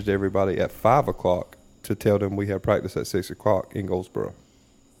messaged everybody at 5 o'clock to tell them we had practice at 6 o'clock in Goldsboro.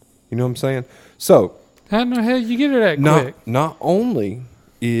 You know what I'm saying? So How in the hell you get it that quick? not only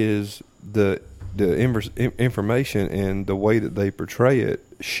is the information and the way that they portray it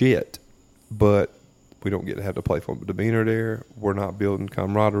shit, but we don't get to have the playful demeanor there. We're not building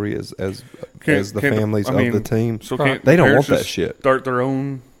camaraderie as the families of the team. So Right. can't They the don't parents want that just shit. Start their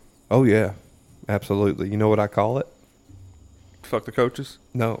own. Oh yeah, absolutely. You know what I call it? Fuck the coaches.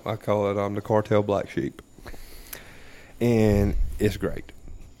 No, I call it the cartel black sheep, and it's great.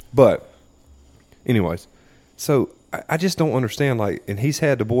 But anyways, so I just don't understand. Like, and he's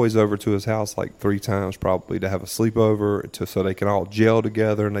had the boys over to his house like 3 times probably to have a sleepover, so they can all gel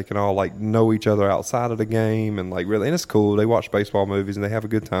together and they can all like know each other outside of the game, and like really, and it's cool. They watch baseball movies and they have a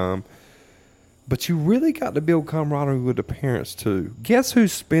good time. But you really got to build camaraderie with the parents too. Guess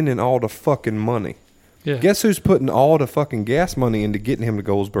who's spending all the fucking money? Yeah. Guess who's putting all the fucking gas money into getting him to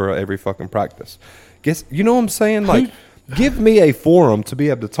Goldsboro every fucking practice? Guess, you know what I'm saying? Like, give me a forum to be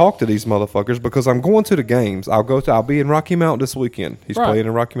able to talk to these motherfuckers because I'm going to the games. I'll be in Rocky Mount this weekend. He's Right. playing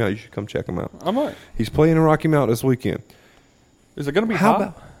in Rocky Mount. You should come check him out. I might. He's playing in Rocky Mount this weekend. Is it gonna be How hot?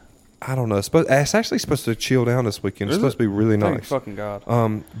 about? I don't know. It's actually supposed to chill down this weekend. It's Is supposed to be really Thank nice. fucking God.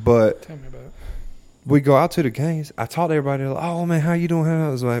 But Tell me about it. we go out to the games. I talked to everybody, like, oh, man, how you doing? I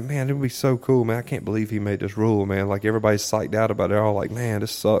was like, man, it would be so cool, man. I can't believe he made this rule, man. Like, everybody's psyched out about it. They're all like, man,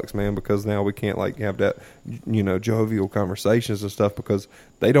 this sucks, man, because now we can't, like, have that, you know, jovial conversations and stuff because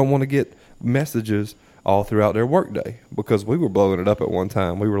they don't want to get messages all throughout their workday because we were blowing it up at one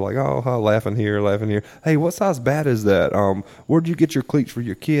time. We were like, oh, laughing here, laughing here. Hey, what size bat is that? Where'd you get your cleats for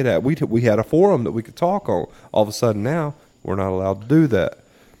your kid at? We had a forum that we could talk on. All of a sudden now, we're not allowed to do that.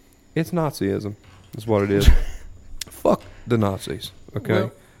 It's Nazism. That's what it is. Fuck the Nazis, okay?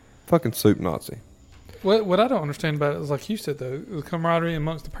 Well- Fucking soup Nazi. What I don't understand about it is, like you said, though, the camaraderie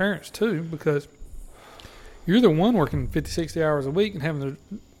amongst the parents, too, because you're the one working 50, 60 hours a week and having to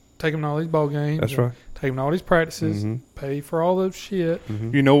take them to all these ball games. That's and right. Take them to all these practices, Mhm. pay for all those shit.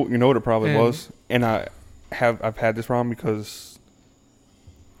 Mhm. You know what it probably And- was, and I've had this problem because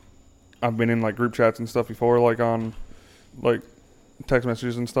I've been in like group chats and stuff before, like on like text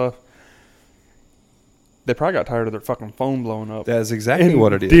messages and stuff. They probably got tired of their fucking phone blowing up. That's exactly and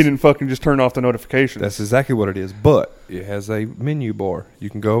what it is. Didn't fucking just turn off the notifications. That's exactly what it is. But it has a menu bar. You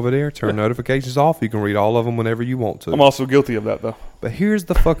can go over there, turn notifications off. You can read all of them whenever you want to. I'm also guilty of that though. But here's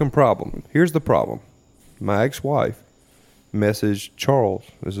the fucking problem. Here's the problem. My ex-wife messaged Charles,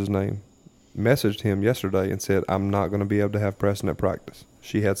 is his name, messaged him yesterday and said, I'm not going to be able to have Preston at practice.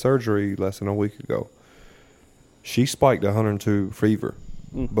 She had surgery less than a week ago. She spiked 102 fever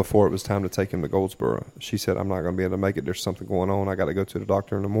before it was time to take him to Goldsboro. She said, I'm not going to be able to make it. There's something going on. I got to go to the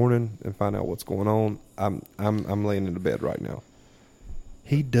doctor in the morning and find out what's going on. I'm laying in the bed right now.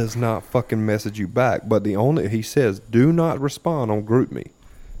 He does not fucking message you back. But he says, do not respond on GroupMe.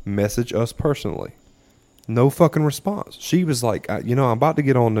 Message us personally. No fucking response. She was like, I'm about to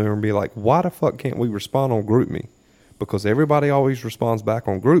get on there and be like, why the fuck can't we respond on GroupMe? Because everybody always responds back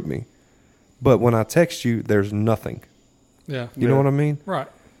on GroupMe. But when I text you, there's nothing. Yeah. You know what I mean? Right.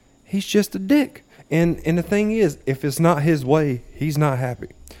 He's just a dick. And the thing is, if it's not his way, he's not happy.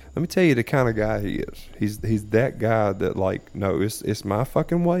 Let me tell you the kind of guy he is. He's that guy that like, no, it's my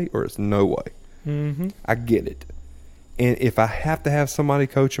fucking way or it's no way. Mm-hmm. I get it. And if I have to have somebody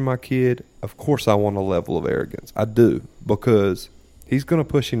coaching my kid, of course I want a level of arrogance. I do, because he's going to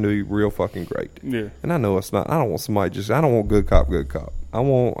push him to be real fucking great. Yeah. And I know it's not. I don't want somebody I don't want good cop, good cop. I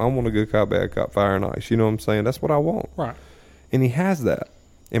want a good cop, bad cop, fire and ice. You know what I'm saying? That's what I want. Right. And he has that.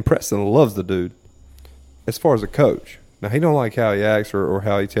 And Preston loves the dude as far as a coach. Now, he don't like how he acts or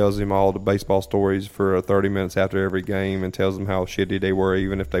how he tells him all the baseball stories for 30 minutes after every game and tells them how shitty they were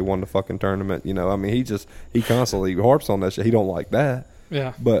even if they won the fucking tournament. You know, I mean, he constantly harps on that shit. He don't like that.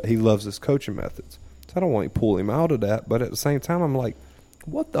 Yeah. But he loves his coaching methods. So I don't want to pull him out of that. But at the same time, I'm like,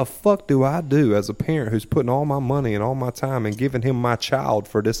 what the fuck do I do as a parent who's putting all my money and all my time and giving him my child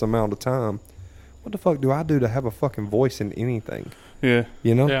for this amount of time? What the fuck do I do to have a fucking voice in anything? Yeah.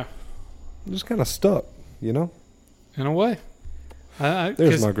 You know? Yeah. I'm just kind of stuck, you know? In a way.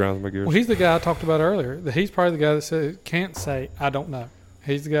 There's my grounds, my gears. Well, he's the guy I talked about earlier. He's probably the guy that can't say, I don't know.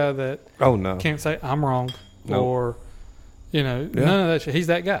 He's the guy that can't say, I'm wrong. Nope. Or, none of that shit. He's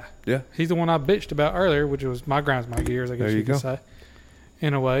that guy. Yeah. He's the one I bitched about earlier, which was my grounds, my gears, I guess you could say.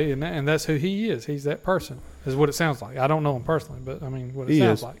 In a way. And that's who he is. He's that person, is what it sounds like. I don't know him personally, but I mean, what it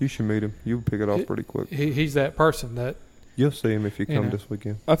sounds like. You should meet him. You'll pick it off pretty quick. He's that person that. You'll see him if you come this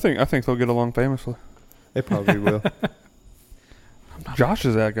weekend. I think they'll get along famously. They probably will. Josh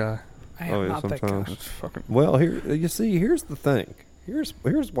is that guy. Sometimes. Fucking. Well, here's the thing. Here's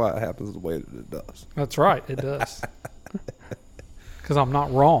why it happens the way that it does. That's right, it does. Because I'm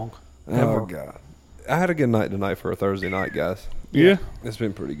not wrong. Oh God, I had a good night tonight for a Thursday night, guys. Yeah, it's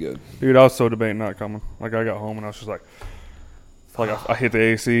been pretty good, dude. I was so debating not coming. Like I got home and I was just like I hit the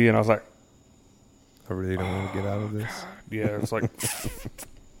AC and I was like, I really don't want to get out of this. Yeah, it's like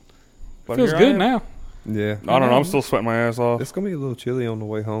feels good now. Yeah, I don't know. I'm still sweating my ass off. It's gonna be a little chilly on the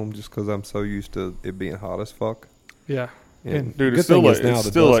way home, just because I'm so used to it being hot as fuck. Yeah, and dude, it's still like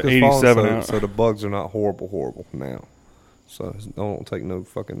 87 out. So the bugs are not horrible now. So I don't take no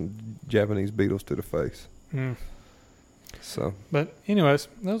fucking Japanese beetles to the face. Mm. So, but anyways,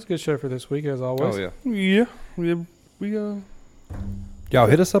 that was a good show for this week as always. Oh yeah. We y'all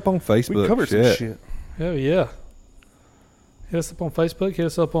hit us up on Facebook. We covered some shit. Hell yeah. Hit us up on Facebook. Hit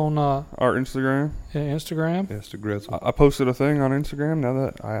us up on our Instagram. Yeah, Instagram. Instagram. I posted a thing on Instagram. Now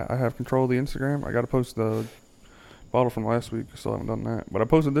that I have control of the Instagram, I got to post the bottle from last week. I still haven't done that, but I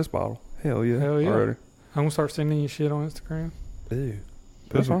posted this bottle. Hell yeah! Already. I'm gonna start sending you shit on Instagram. Ew.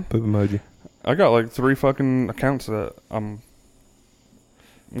 That's fine. Poop emoji. I got like 3 fucking accounts that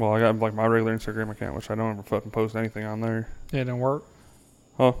Well, I got like my regular Instagram account, which I don't ever fucking post anything on there. Yeah, it didn't work.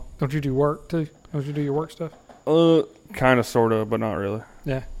 Huh? Don't you do work too? Don't you do your work stuff? Kind of, sort of, but not really.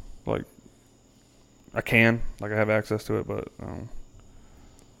 Yeah. Like, I can. Like, I have access to it, but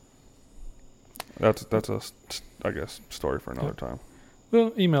that's a, I guess, story for another time.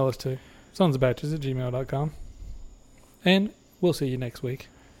 Well, email us too. sonsofbatches@gmail.com. And we'll see you next week.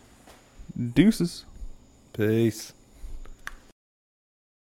 Deuces. Peace.